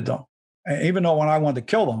respected them. And even though when I wanted to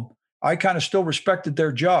kill them, I kind of still respected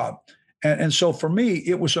their job. And so for me,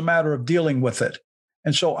 it was a matter of dealing with it.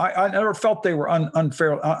 And so I never felt they were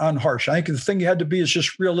unfair, unharsh. I think the thing you had to be is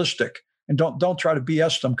just realistic, and don't try to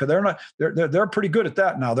BS them, because they're pretty good at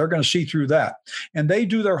that now. They're going to see through that, and they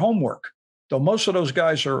do their homework. Though most of those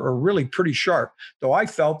guys are really pretty sharp. Though I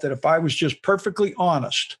felt that if I was just perfectly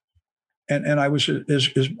honest, and I was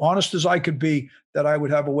as honest as I could be, that I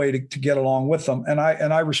would have a way to get along with them, and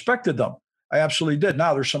I respected them. I absolutely did.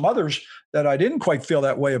 Now, there's some others that I didn't quite feel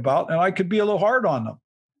that way about, and I could be a little hard on them.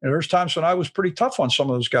 And there's times when I was pretty tough on some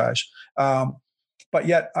of those guys. But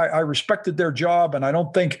yet I respected their job. And I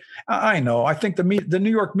don't think, I think the New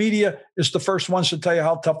York media is the first ones to tell you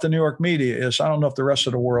how tough the New York media is. I don't know if the rest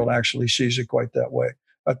of the world actually sees it quite that way.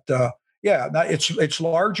 But it's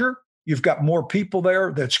larger. You've got more people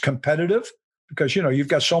there that's competitive, because, you've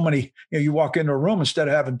got so many, you walk into a room, instead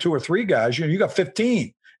of having 2 or 3 guys, you got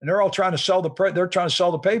 15. And they're all trying to sell they're trying to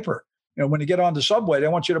sell the paper. When you get on the subway, they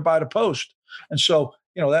want you to buy the Post. And so,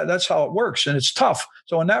 that's how it works. And it's tough.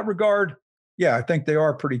 So in that regard, yeah, I think they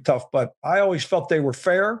are pretty tough. But I always felt they were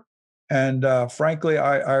fair. And frankly,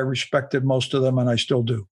 I respected most of them, and I still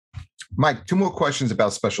do. Mike, 2 more questions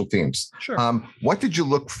about special teams. Sure. What did you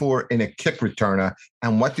look for in a kick returner,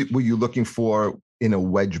 and what were you looking for in a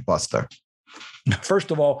wedge buster? First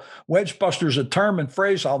of all, wedge buster is a term and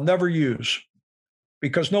phrase I'll never use,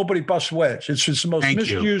 because nobody busts wedge. It's the most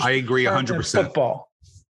misused. I agree 100%. Football.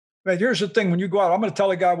 Man, here's the thing: when you go out, I'm going to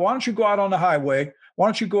tell a guy, why don't you go out on the highway? Why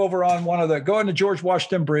don't you go over on go into George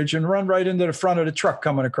Washington Bridge and run right into the front of the truck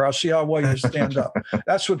coming across? See how well you stand up.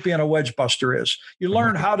 That's what being a wedge buster is. You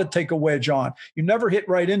learn how to take a wedge on. You never hit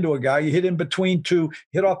right into a guy. You hit in between two,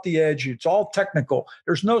 hit off the edge. It's all technical.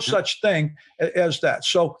 There's no such thing as that.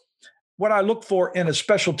 So what I look for in a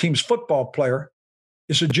special teams football player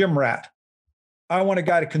is a gym rat. I want a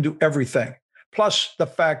guy that can do everything. Plus the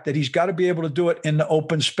fact that he's got to be able to do it in the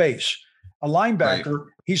open space. A linebacker, right.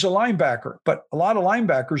 He's a linebacker, but a lot of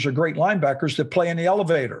linebackers are great linebackers that play in the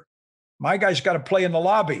elevator. My guy's got to play in the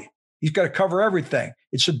lobby. He's got to cover everything.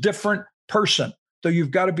 It's a different person. So you've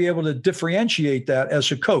got to be able to differentiate that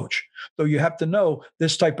as a coach. So you have to know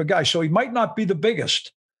this type of guy. So he might not be the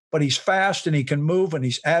biggest, but he's fast and he can move and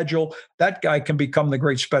he's agile. That guy can become the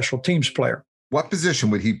great special teams player. What position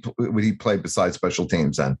would he play besides special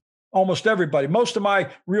teams then? Almost everybody. Most of my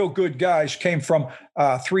real good guys came from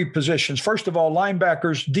 3 positions. First of all,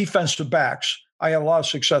 linebackers, defensive backs. I had a lot of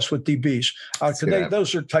success with DBs. Today,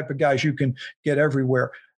 those are the type of guys you can get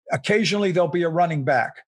everywhere. Occasionally, there'll be a running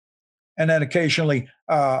back. And then occasionally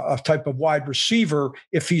a type of wide receiver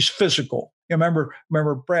if he's physical. You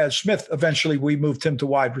remember Brad Smith, eventually we moved him to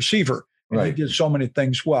wide receiver. And right. He did so many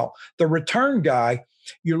things well. The return guy,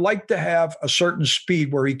 you like to have a certain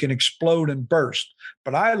speed where he can explode and burst.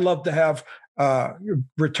 But I love to have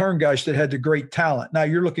return guys that had the great talent. Now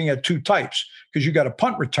you're looking at 2 types, because you got a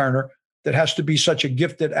punt returner that has to be such a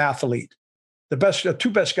gifted athlete. The 2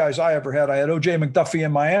 best guys I ever had, I had O.J. McDuffie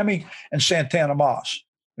in Miami and Santana Moss.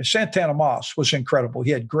 And Santana Moss was incredible.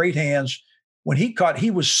 He had great hands. When he caught, he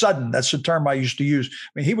was sudden. That's the term I used to use. I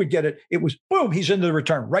mean, he would get it. It was boom, he's into the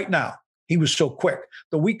return right now. He was so quick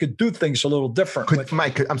that we could do things a little different.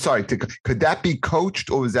 Mike, I'm sorry. Could that be coached,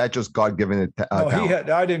 or was that just God given it? No,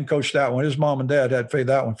 I didn't coach that one. His mom and dad had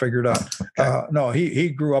that one figured out. Okay. No, he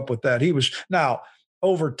grew up with that. He was now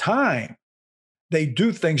over time. They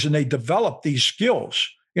do things and they develop these skills.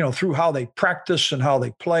 Through how they practice and how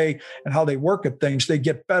they play and how they work at things, they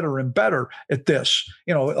get better and better at this.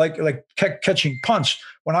 Like catching punts.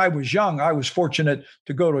 When I was young, I was fortunate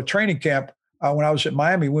to go to a training camp. When I was at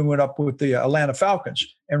Miami, we went up with the Atlanta Falcons.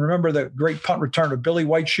 And remember the great punt returner, Billy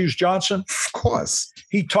White Shoes Johnson? Of course.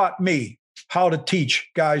 He taught me how to teach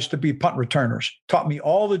guys to be punt returners, taught me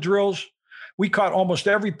all the drills. We caught almost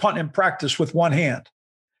every punt in practice with one hand,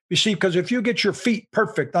 You see, because if you get your feet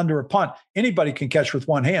perfect under a punt, anybody can catch with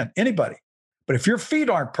one hand, anybody. But if your feet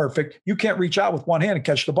aren't perfect, you can't reach out with one hand and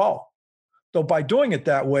catch the ball. So by doing it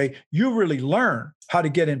that way, you really learn how to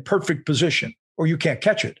get in perfect position, or you can't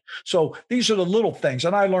catch it. So these are the little things.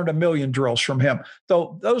 And I learned a million drills from him.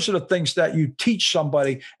 So those are the things that you teach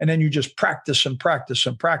somebody, and then you just practice and practice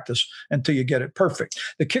and practice until you get it perfect.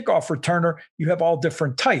 The kickoff returner, you have all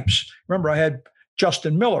different types. Remember, I had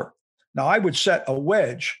Justin Miller. Now, I would set a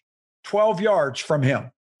wedge 12 yards from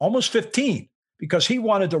him, almost 15, because he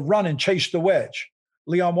wanted to run and chase the wedge.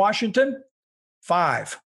 Leon Washington,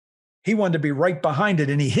 5. He wanted to be right behind it,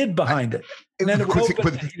 and he hid behind it. And then because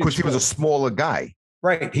he was a smaller guy.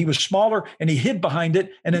 Right. He was smaller, and he hid behind it,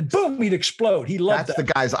 and then boom, he'd explode. He loved That's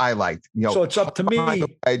the guys I liked. So it's up to me. The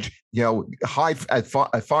edge, high as far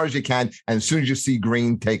as you can, and as soon as you see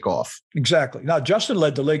green, take off. Exactly. Now, Justin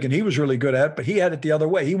led the league, and he was really good at it, but he had it the other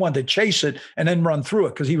way. He wanted to chase it and then run through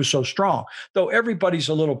it because he was so strong. Though everybody's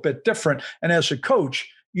a little bit different. And as a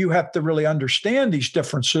coach, you have to really understand these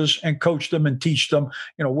differences and coach them and teach them,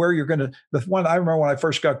 where you're going to. I remember when I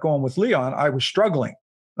first got going with Leon, I was struggling.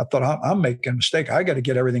 I thought, I'm making a mistake. I got to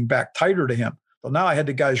get everything back tighter to him. So now I had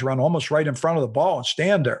the guys run almost right in front of the ball and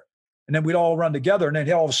stand there. And then we'd all run together. And then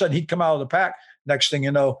all of a sudden he'd come out of the pack. Next thing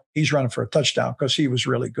you know, he's running for a touchdown because he was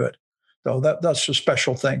really good. So that's a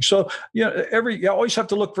special thing. So, you always have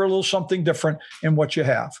to look for a little something different in what you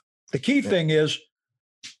have. The key thing is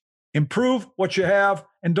improve what you have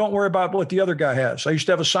and don't worry about what the other guy has. I used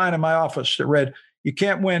to have a sign in my office that read, you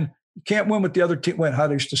can't win with the other team. How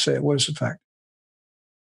they used to say it. What is the fact?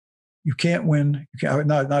 You can't win.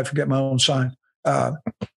 Now I forget my own sign.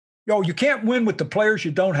 You can't win with the players you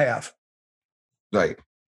don't have. Right.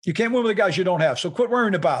 You can't win with the guys you don't have. So quit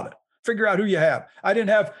worrying about it. Figure out who you have. I didn't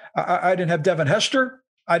have Devin Hester.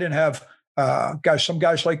 I didn't have some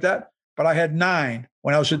guys like that. But I had 9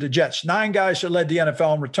 when I was at the Jets. 9 guys that led the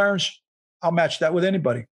NFL in returns. I'll match that with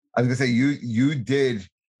anybody. I was going to say you did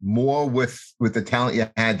more with the talent you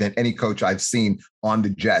had than any coach I've seen on the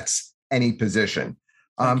Jets, any position.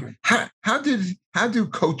 How do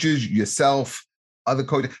coaches, yourself, other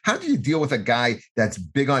coaches, how do you deal with a guy that's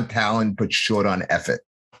big on talent but short on effort?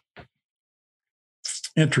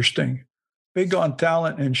 Interesting. Big on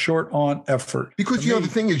talent and short on effort. Because, the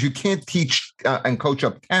thing is, you can't teach and coach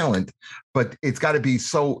up talent, but it's got to be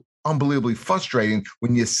so unbelievably frustrating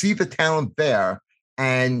when you see the talent there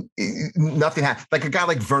and nothing happens. Like a guy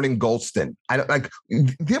like Vernon Goldston.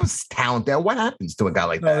 There was talent there. What happens to a guy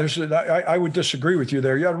like that? I would disagree with you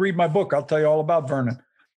there. You got to read my book. I'll tell you all about Vernon.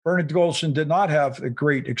 Vernon Goldston did not have a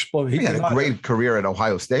great explosion. He had a great career at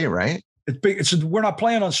Ohio State, right? It's big. We're not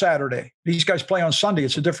playing on Saturday. These guys play on Sunday.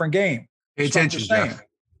 It's a different game. It's not the same.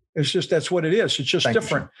 It's just, that's what it is. It's just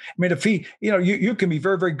different. I mean, if he, you can be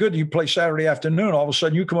very, very good. You play Saturday afternoon. All of a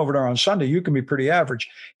sudden you come over there on Sunday, you can be pretty average.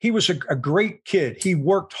 He was a great kid. He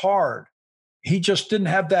worked hard. He just didn't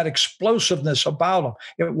have that explosiveness about him.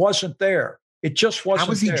 It wasn't there. It just wasn't. How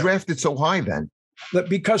was he there. Drafted so high then?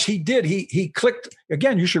 Because he did. He clicked.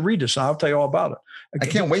 Again, you should read this. And I'll tell you all about it. I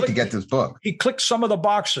can't wait to get this book. He clicked some of the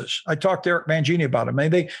boxes. I talked to Eric Mangini about him.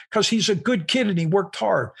 Because he's a good kid and he worked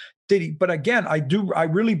hard. Did he? But again, I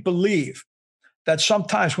really believe that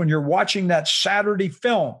sometimes when you're watching that Saturday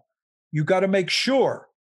film, you got to make sure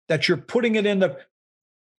that you're putting it in the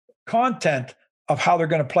content of how they're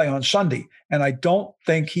going to play on Sunday. And I don't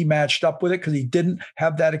think he matched up with it because he didn't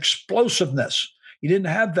have that explosiveness. He didn't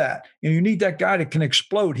have that. You need that guy that can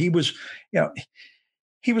explode. He was,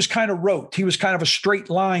 he was kind of rote. He was kind of a straight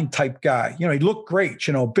line type guy. He looked great,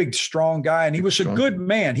 big, strong guy. And he was a good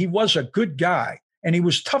man. He was a good guy. And he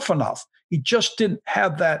was tough enough. He just didn't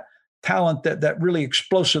have that talent, that really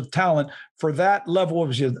explosive talent for that level. It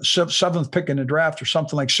was the 7th pick in the draft or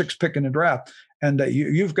something like 6th pick in the draft. And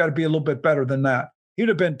you've got to be a little bit better than that. He would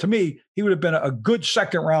have been a good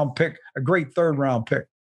 2nd round pick, a great 3rd round pick.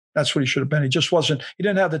 That's what he should have been. He just wasn't. He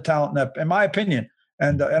didn't have the talent, in my opinion.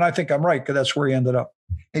 And I think I'm right because that's where he ended up.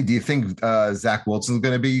 Hey, do you think Zach Wilson's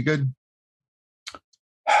going to be good?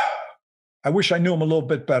 I wish I knew him a little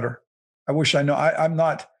bit better. I wish I know. I'm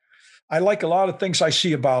not. I like a lot of things I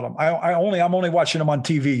see about him. I'm only watching him on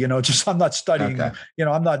TV. Just I'm not studying him.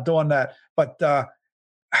 I'm not doing that. But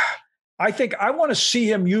I think I want to see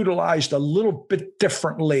him utilized a little bit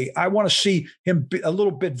differently. I want to see him a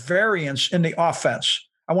little bit variance in the offense.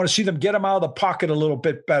 I want to see them get him out of the pocket a little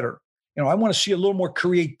bit better. I want to see a little more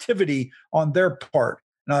creativity on their part.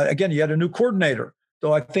 Now, again, you had a new coordinator,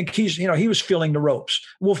 though I think he was feeling the ropes.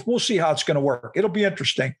 We'll see how it's going to work. It'll be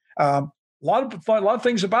interesting. A lot of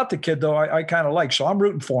things about the kid, though, I kind of like. So I'm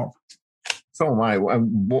rooting for him. So am I.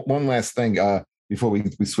 One last thing. before we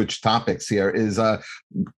switch topics here is you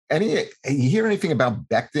hear anything about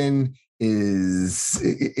Becton?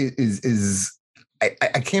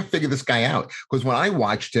 I can't figure this guy out, because when I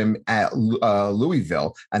watched him at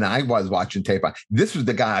Louisville and I was watching tape, this was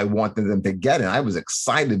the guy I wanted them to get, and I was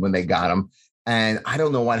excited when they got him. And I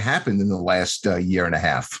don't know what happened in the last year and a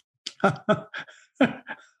half.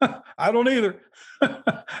 I don't either.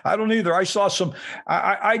 I don't either. I saw some.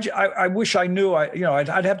 I wish I knew.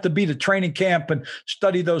 I'd have to be to training camp and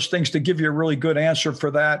study those things to give you a really good answer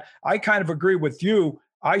for that. I kind of agree with you.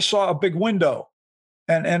 I saw a big window,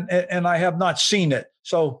 and I have not seen it.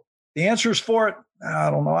 So the answers for it,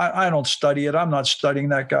 I don't know. I don't study it. I'm not studying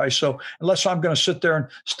that guy. So unless I'm going to sit there and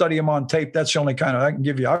study him on tape, that's the only kind of I can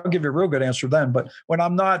give you. I'll give you a real good answer then. But when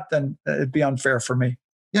I'm not, then it'd be unfair for me.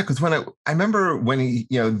 Yeah, because when I remember when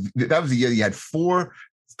that was the year you had 4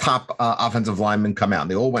 top offensive linemen come out.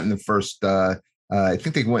 They all went in the first. I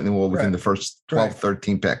think they went within the first 12,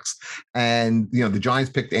 13 picks. And the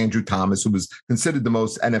Giants picked Andrew Thomas, who was considered the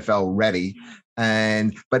most NFL ready.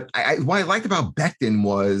 But what I liked about Becton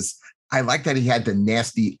was, I like that he had the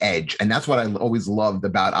nasty edge, and that's what I always loved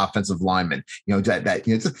about offensive linemen.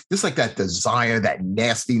 Just like that desire, that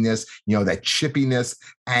nastiness, that chippiness,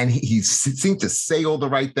 and he seemed to say all the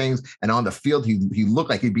right things. And on the field, he looked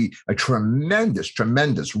like he'd be a tremendous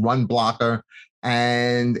run blocker.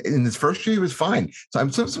 And in his first year, he was fine. So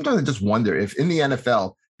sometimes I just wonder if in the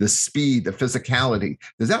NFL, the speed, the physicality,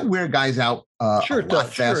 does that wear guys out sure, a lot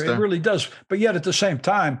faster? Sure, it really does. But yet at the same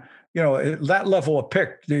time, that level of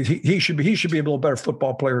pick, he should be a little better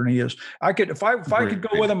football player than he is. I could, if I could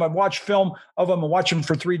go with him, I'd watch film of him and watch him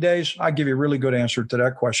for 3 days. I'd give you a really good answer to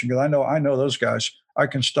that question, because I know those guys. I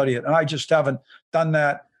can study it, and I just haven't done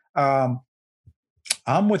that.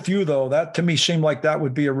 I'm with you though. That to me seemed like that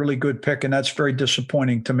would be a really good pick, and that's very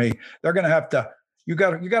disappointing to me. They're going to have to. You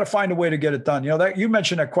got to find a way to get it done. That you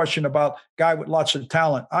mentioned that question about guy with lots of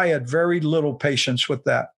talent. I had very little patience with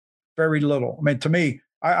that. Very little. I mean, to me,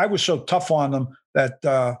 I was so tough on them that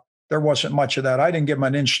there wasn't much of that. I didn't give them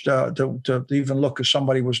an inch to even look if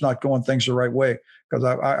somebody was not going things the right way, because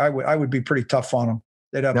I would be pretty tough on them.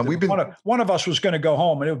 They'd have one of us was going to go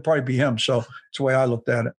home, and it would probably be him. So it's the way I looked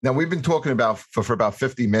at it. Now, we've been talking about for about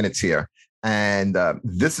 50 minutes here, and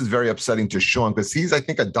this is very upsetting to Sean, because he's, I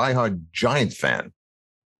think, a diehard Giants fan.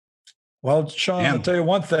 Well, Sean, I'll tell you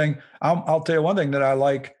one thing. I'll tell you one thing that I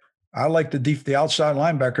like. I like the outside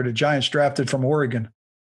linebacker the Giants drafted from Oregon.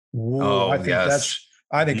 Ooh, I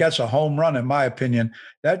think that's a home run, in my opinion.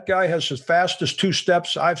 That guy has as fast as 2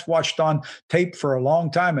 steps. I've watched on tape for a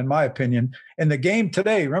long time, in my opinion. And the game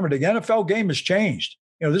today, remember, the NFL game has changed.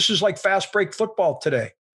 This is like fast break football today.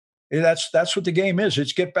 That's what the game is.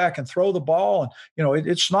 It's get back and throw the ball. And,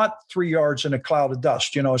 it's not 3 yards in a cloud of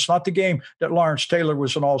dust. It's not the game that Lawrence Taylor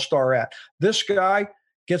was an all-star at. This guy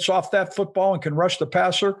gets off that football and can rush the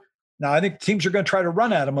passer. Now, I think teams are going to try to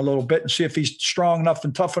run at him a little bit and see if he's strong enough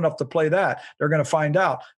and tough enough to play that. They're going to find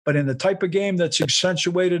out. But in the type of game that's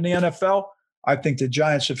accentuated in the NFL, I think the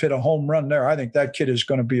Giants have hit a home run there. I think that kid is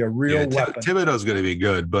going to be a real weapon. Thibodeau's going to be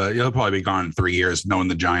good, but he'll probably be gone in 3 years, knowing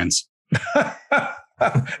the Giants. I'm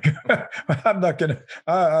not going to.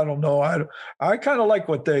 I don't know. I kind of like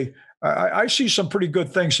what I see some pretty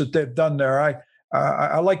good things that they've done there.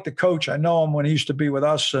 I like the coach. I know him when he used to be with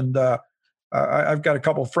us, and I've got a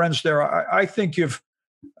couple of friends there. I think you've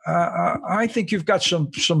got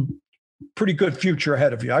some pretty good future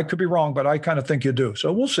ahead of you. I could be wrong, but I kind of think you do.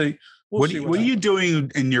 So we'll see. What are you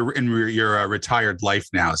doing in your retired life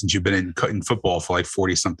now, since you've been in football for like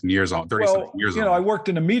 30 something years on? I worked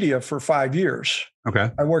in the media for 5 years.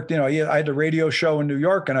 Okay. I worked, I had a radio show in New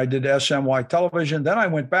York, and I did SNY television. Then I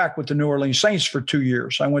went back with the New Orleans Saints for 2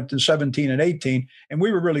 years. I went to 17 and 18, and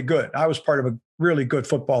we were really good. I was part of a really good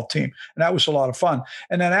football team, and that was a lot of fun.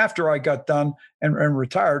 And then after I got done and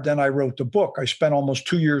retired, then I wrote the book. I spent almost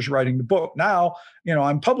 2 years writing the book. Now,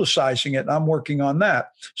 I'm publicizing it, and I'm working on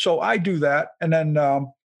that. So I do that. And then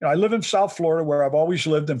I live in South Florida, where I've always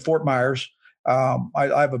lived, in Fort Myers. I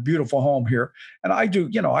have a beautiful home here, and I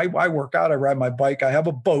do, I work out, I ride my bike, I have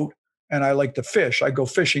a boat, and I like to fish. I go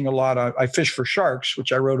fishing a lot. I fish for sharks,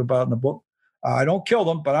 which I wrote about in the book. I don't kill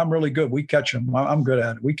them, but I'm really good. We catch them. I'm good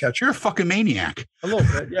at it. We catch them. You're a fucking maniac. A little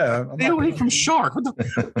bit, yeah. Stay away from shark. We don't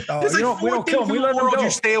kill them. We let them go.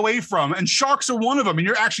 You stay away from, and sharks are one of them. And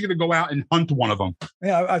you're actually going to go out and hunt one of them.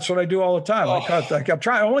 Yeah, that's what I do all the time.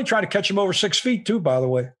 I'm only trying to catch them over 6 feet too, by the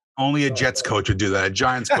way. Only a Jets coach would do that. A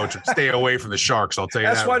Giants coach would stay away from the Sharks. I'll tell you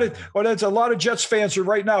that's that. That's a lot of Jets fans are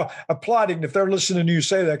right now applauding if they're listening to you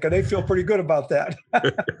say that, because they feel pretty good about that.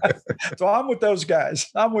 So I'm with those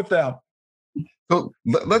guys. I'm with them. So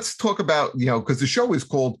let's talk about, because the show is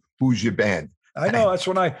called Who's Your Band? I know. That's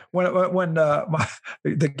when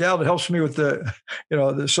the gal that helps me with the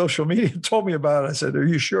social media told me about it. I said, "Are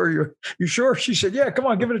you sure? You sure?" She said, "Yeah, come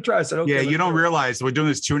on, give it a try." I said, "Okay." Yeah, you don't realize we're doing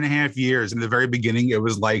this 2.5 years. In the very beginning, it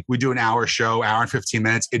was like we do an hour show, hour and 15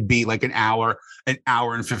 minutes. It'd be like an hour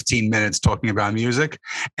and 15 minutes talking about music.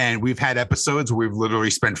 And we've had episodes where we've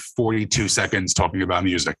literally spent 42 seconds talking about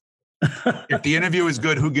music. If the interview is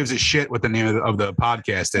good, who gives a shit what the name of the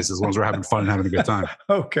podcast is, as long as we're having fun and having a good time.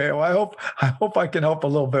 Okay. Well, I hope I can help a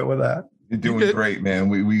little bit with that. You're doing great, man.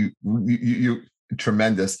 You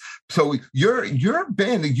tremendous. So your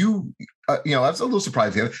band, I was a little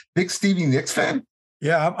surprised. Big Stevie Nicks fan?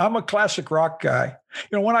 Yeah, I'm a classic rock guy.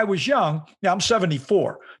 When I was young, I'm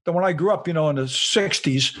 74. Then when I grew up, in the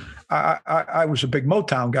 60s, I was a big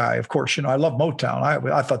Motown guy. Of course, I love Motown.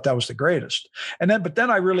 I thought that was the greatest. But then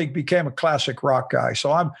I really became a classic rock guy.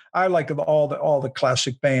 So I like all the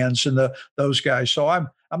classic bands and those guys. So I'm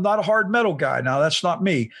not a hard metal guy. Now that's not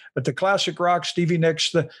me. But the classic rock, Stevie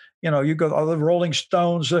Nicks, you go all the Rolling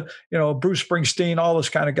Stones, Bruce Springsteen, all those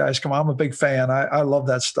kind of guys. Come on, I'm a big fan. I love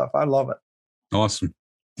that stuff. I love it. Awesome.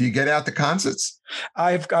 Do you get out to concerts?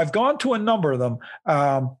 I've gone to a number of them.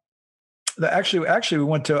 Actually, we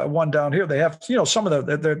went to one down here. They have, some of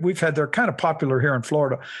they're kind of popular here in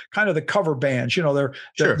Florida, kind of the cover bands, they're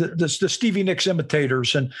sure. the Stevie Nicks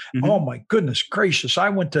imitators. And oh my goodness gracious, I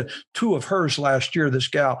went to 2 of hers last year. This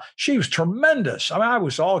gal, she was tremendous. I mean, I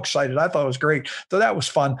was all excited. I thought it was great. So that was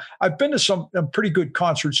fun. I've been to some pretty good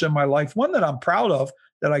concerts in my life. One that I'm proud of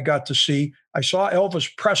that I got to see, I saw Elvis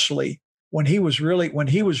Presley when he was really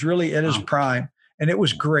at his prime. And it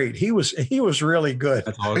was great. He was really good.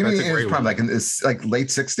 That's a great prime, like in his late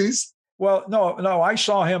 60s? Well, no. I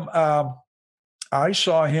saw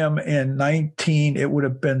him in 19. It would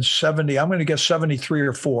have been 70. I'm going to guess 73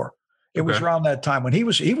 or 4. It was around that time when he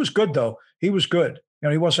was good though. He was good.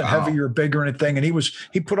 He wasn't heavy or big or anything, and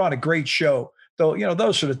he put on a great show. So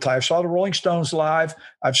those are the types. Saw the Rolling Stones live.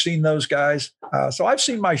 I've seen those guys. So I've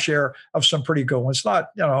seen my share of some pretty good ones. Not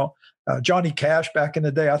Johnny Cash back in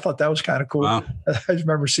the day. I thought that was kind of cool. Wow. I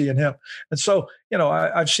remember seeing him. And so,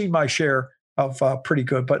 I've seen my share of pretty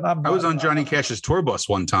good, but I was on Johnny Cash's tour bus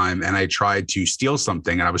one time and I tried to steal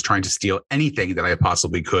something, and I was trying to steal anything that I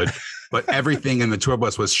possibly could, but everything in the tour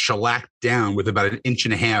bus was shellacked down with about 1.5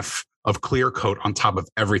 inches of clear coat on top of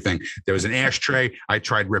everything. There was an ashtray. I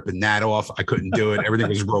tried ripping that off. I couldn't do it. Everything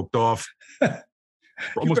was roped off.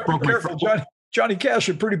 Almost broke my foot. Johnny Cash,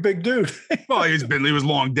 a pretty big dude. Well, he was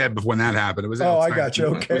long dead before that happened. It was outside, I got you.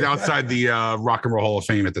 Okay. It was outside the Rock and Roll Hall of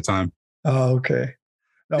Fame at the time. Oh, okay.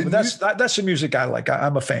 No, but that's the music I like.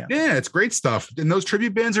 I'm a fan. Yeah, it's great stuff. And those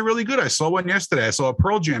tribute bands are really good. I saw one yesterday. I saw a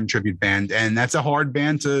Pearl Jam tribute band, and that's a hard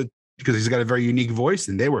band because he's got a very unique voice,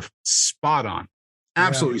 and they were spot on.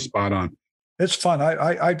 Absolutely spot on. It's fun.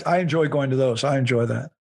 I enjoy going to those. I enjoy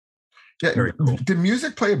that. Yeah, very cool. Did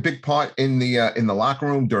music play a big part in the locker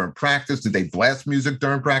room during practice? Did they blast music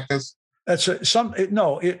during practice? That's in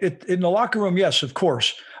the locker room. Yes, of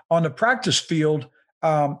course. On the practice field,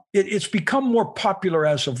 it's become more popular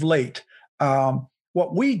as of late.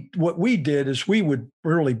 What we did is we would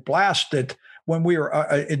really blast it when we were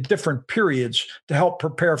in different periods to help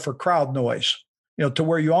prepare for crowd noise. To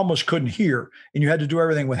where you almost couldn't hear, and you had to do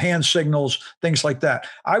everything with hand signals, things like that.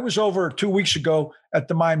 I was over 2 weeks ago at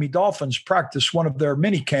the Miami Dolphins practice, one of their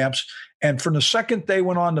mini camps, and from the second they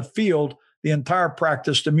went on the field, the entire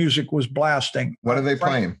practice, the music was blasting. What are they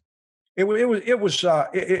playing? It was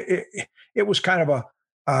kind of a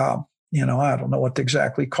I don't know what to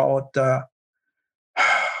exactly call it.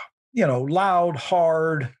 Loud,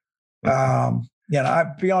 hard. I'll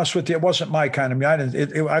be honest with you, it wasn't my kind of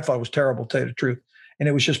music. I thought it was terrible, to tell you the truth. And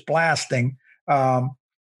it was just blasting. I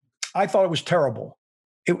thought it was terrible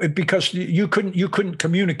because you couldn't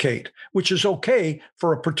communicate, which is okay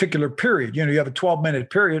for a particular period. You have a 12-minute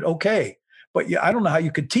period, okay. But I don't know how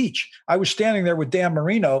you could teach. I was standing there with Dan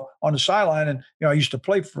Marino on the sideline, and I used to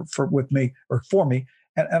play for me,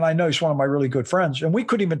 and I know he's one of my really good friends, and we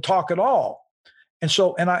couldn't even talk at all. And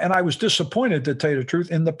so, and I was disappointed, to tell you the truth,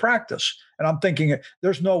 in the practice. And I'm thinking,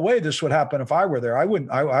 there's no way this would happen if I were there. I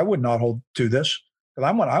would not hold to this, because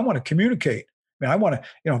I want to communicate. I mean, I want to,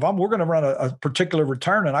 if we're going to run a particular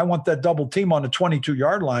return, and I want that double team on the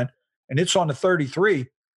 22-yard line, and it's on the 33,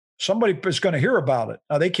 somebody is going to hear about it.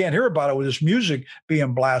 Now they can't hear about it with this music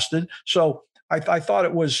being blasted. So I thought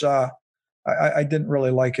it was. I didn't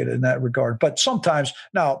really like it in that regard. But sometimes,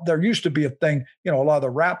 now there used to be a thing. A lot of the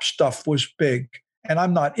rap stuff was big. And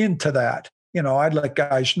I'm not into that. I'd let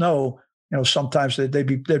guys know, sometimes they'd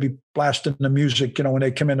be blasting the music, when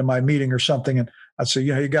they come into my meeting or something. And I'd say,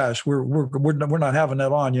 yeah, you guys, we're not having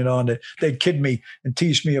that on, and they'd kid me and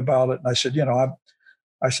tease me about it. And I said,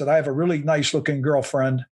 I said, I have a really nice looking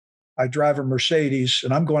girlfriend. I drive a Mercedes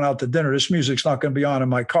and I'm going out to dinner. This music's not going to be on in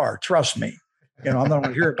my car. Trust me. I'm not going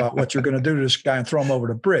to hear about what you're going to do to this guy and throw him over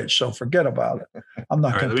the bridge. So forget about it. I'm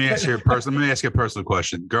not going to. Let me ask you a personal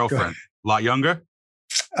question. Girlfriend, a lot younger?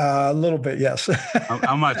 A little bit, yes.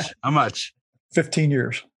 How much? How much? 15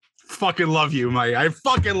 years. Fucking love you, Mike. I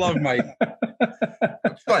fucking love Mike.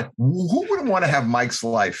 But who wouldn't want to have Mike's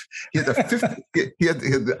life? He had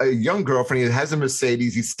a young girlfriend. He has a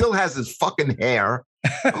Mercedes. He still has his fucking hair.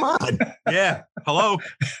 Come on. Yeah. Hello.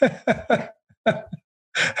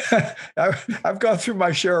 I've gone through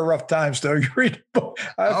my share of rough times, though. You read a book.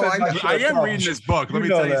 I am reading this book. Let me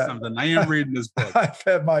tell you something. I am reading this book. I've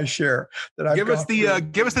had my share. Give us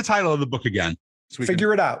the title of the book again. So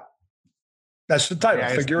Figure It Out. That's the title.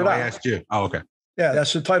 Figure It Out. I asked you. Oh, okay. Yeah,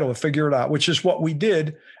 that's the title of Figure It Out, which is what we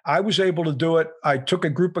did. I was able to do it. I took a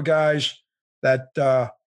group of guys that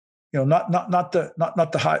not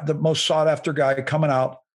the most sought after guy coming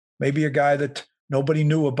out, maybe a guy that nobody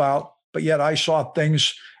knew about, but yet I saw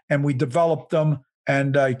things and we developed them,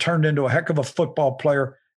 and I turned into a heck of a football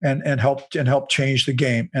player and helped change the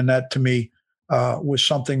game. And that to me was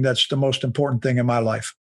something that's the most important thing in my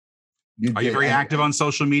life. Are you very active on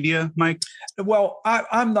social media, Mike? Well,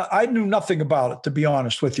 I'm not. I knew nothing about it, to be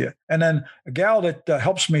honest with you. And then a gal that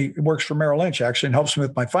helps me, works for Merrill Lynch actually, and helps me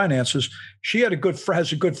with my finances. She has a good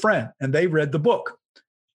friend, and they read the book.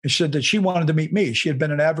 And said that she wanted to meet me. She had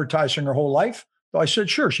been in advertising her whole life. So I said,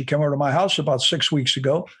 sure. She came over to my house about 6 weeks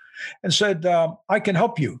ago, and said, I can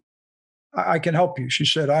help you. I can help you. She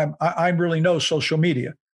said, I really know social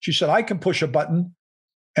media. She said, I can push a button,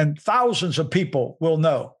 and thousands of people will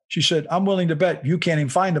know. She said, I'm willing to bet you can't even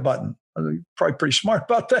find the button. You're probably pretty smart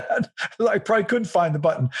about that. I probably couldn't find the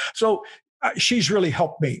button. So she's really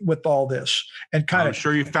helped me with all this. And I'm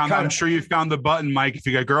sure you found the button, Mike. If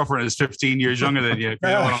you got a girlfriend that's 15 years younger than you, you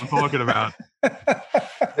know what I'm talking about.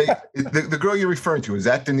 Hey, the girl you're referring to, is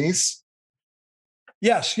that Denise?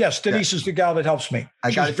 Yes. Denise is the gal that helps me.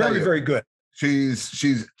 She's very, very good.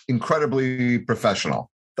 She's incredibly professional.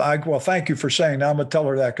 Well, thank you for saying that. I'm going to tell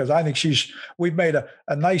her that, because I think we've made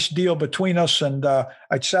a nice deal between us. And I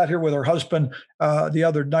sat here with her husband the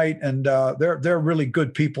other night, and they're really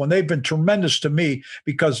good people. And they've been tremendous to me,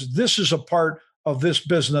 because this is a part of this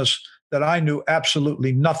business that I knew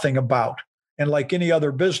absolutely nothing about. And like any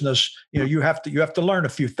other business, you have to learn a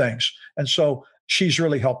few things. And so she's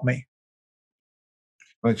really helped me.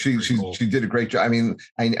 But she did a great job. I mean,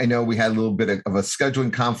 I know we had a little bit of a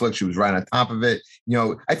scheduling conflict. She was right on top of it.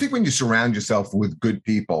 I think when you surround yourself with good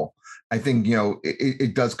people, I think,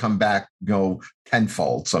 it does come back,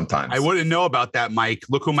 tenfold sometimes. I wouldn't know about that, Mike.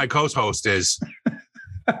 Look who my co-host is.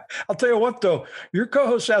 I'll tell you what, though, your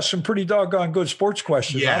co-host asked some pretty doggone good sports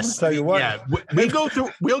questions. Yes, I'm going to tell you what. Yeah,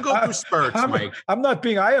 we'll go through spurts, Mike. I'm not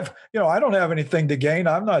being. I don't have anything to gain.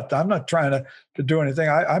 I'm not trying to do anything.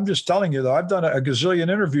 I'm just telling you, though. I've done a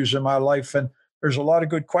gazillion interviews in my life, and there's a lot of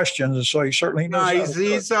good questions, and so he certainly knows. No,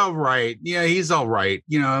 he's all right. Yeah, he's all right.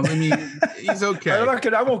 I mean, he's okay.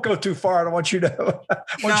 I won't go too far. I don't want you to.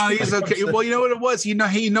 No, he's okay. Well, you know what it was? He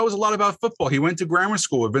knows a lot about football. He went to grammar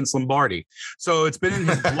school with Vince Lombardi, so it's been in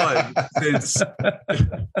his blood since.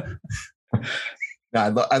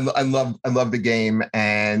 No, I love the game,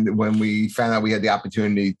 and when we found out we had the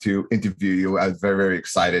opportunity to interview you, I was very, very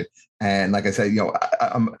excited. And like I said,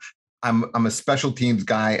 I'm a special teams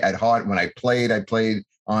guy at heart. When I played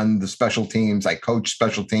on the special teams. I coached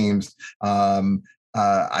special teams.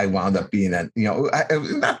 I wound up being not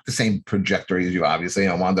the same trajectory as you, obviously.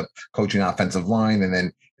 I wound up coaching offensive line, and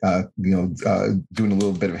then doing a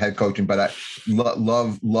little bit of head coaching. But I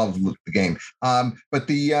love the game. But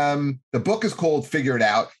the book is called Figure It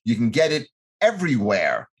Out. You can get it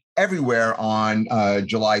everywhere on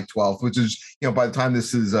July 12th, which is, by the time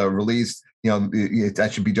this is released, that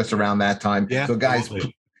should be just around that time. Yeah, so guys,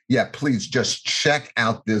 please just check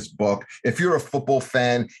out this book. If you're a football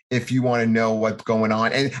fan, if you want to know what's going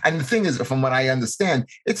on. And the thing is, from what I understand,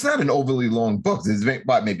 it's not an overly long book. There's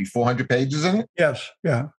maybe 400 pages in it? Yes.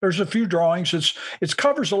 Yeah. There's a few drawings. It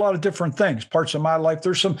covers a lot of different things, parts of my life.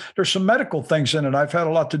 There's some medical things in it. I've had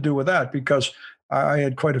a lot to do with that because I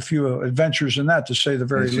had quite a few adventures in that, to say the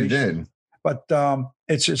very least. You did. But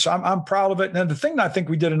I'm proud of it. And the thing that I think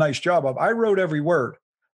we did a nice job of, I wrote every word,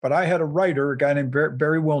 but I had a writer, a guy named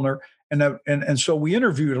Barry Wilner, and so we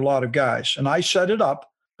interviewed a lot of guys, and I set it up,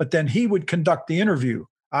 but then he would conduct the interview.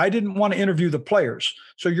 I didn't want to interview the players.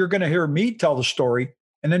 So you're going to hear me tell the story,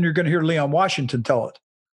 and then you're going to hear Leon Washington tell it.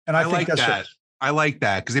 And I think that's that. I like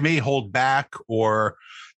that because they may hold back, or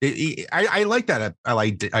I like that. I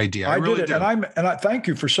like the idea. I really did it, do. and I thank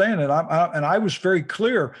you for saying it. I was very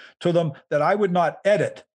clear to them that I would not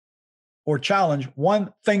edit or challenge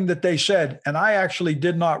one thing that they said, and I actually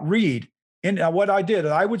did not read. What I did,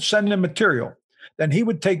 I would send him material. Then he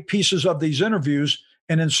would take pieces of these interviews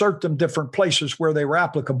and insert them different places where they were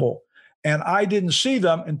applicable. And I didn't see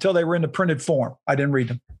them until they were in the printed form. I didn't read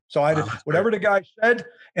them. So I did whatever the guy said,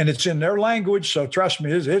 and it's in their language. So trust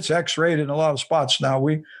me, it's X-rated in a lot of spots now.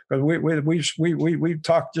 We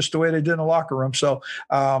talk just the way they did in the locker room. So,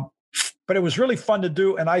 but it was really fun to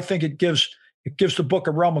do, and I think it gives the book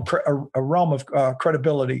a realm of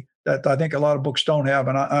credibility that I think a lot of books don't have,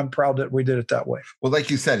 and I'm proud that we did it that way. Well,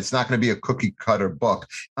 like you said, it's not going to be a cookie cutter book.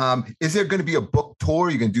 Is there going to be a book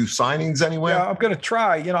tour? You can do signings anywhere? Yeah, I'm going to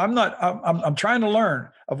try. I'm trying to learn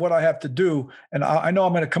of what I have to do, and I know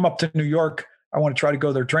I'm going to come up to New York. I want to try to go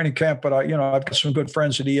to their training camp, but I've got some good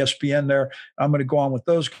friends at ESPN there. I'm going to go on with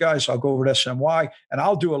those guys. I'll go over to SNY, and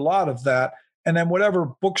I'll do a lot of that. And then whatever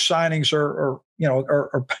book signings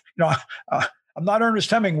I'm not Ernest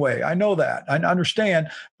Hemingway. I know that. I understand.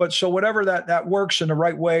 But so whatever that works in the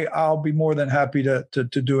right way, I'll be more than happy to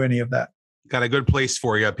do any of that. Got a good place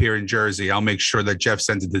for you up here in Jersey. I'll make sure that Jeff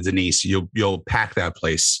sends it to Denise. You'll pack that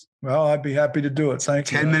place. Well, I'd be happy to do it.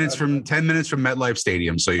 Thank you. 10 minutes from MetLife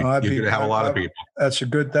Stadium. So you're going to have a lot of people.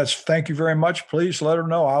 Thank you very much. Please let her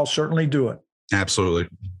know. I'll certainly do it. Absolutely.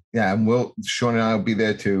 Yeah. And Sean and I will be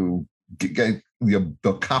there to get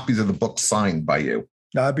the copies of the book signed by you.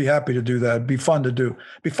 I'd be happy to do that. It'd be fun to do. It'd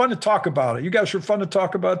be fun to talk about it. You guys are fun to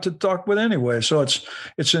talk with anyway. So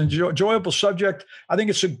it's an enjoyable subject. I think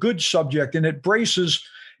it's a good subject, and it braces,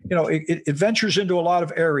 it ventures into a lot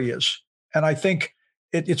of areas. And I think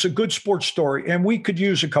it's a good sports story. And we could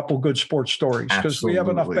use a couple good sports stories because we have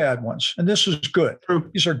enough bad ones. And this is good.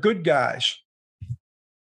 True. These are good guys.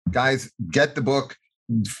 Guys, get the book,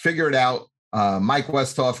 figure it out. Mike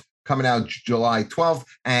Westhoff, coming out July 12th,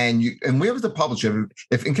 and where was the publisher?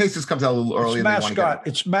 If in case this comes out a little earlier,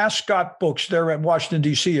 it's Mascot Books. They're in Washington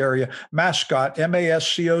D.C. area. Mascot,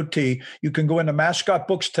 MASCOT. You can go into Mascot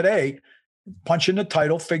Books today, punch in the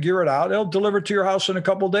title, figure it out. It'll deliver to your house in a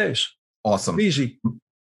couple of days. Awesome, easy,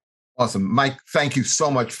 awesome. Mike, thank you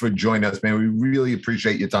so much for joining us, man. We really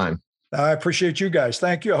appreciate your time. I appreciate you guys.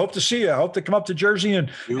 Thank you. I hope to see you. I hope to come up to Jersey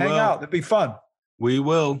and hang out. It'd be fun. We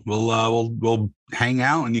will. We'll hang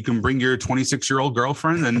out, and you can bring your 26-year-old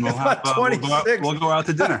girlfriend, and we'll go out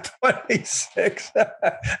to dinner. 26.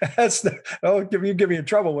 Give me in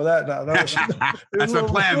trouble with that now. That's my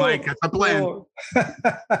plan, Mike. That's my plan. All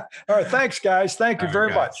right. Thanks, guys. Thank you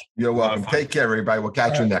very much. You're welcome. Take care, everybody. We'll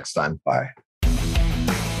catch you next time. Bye.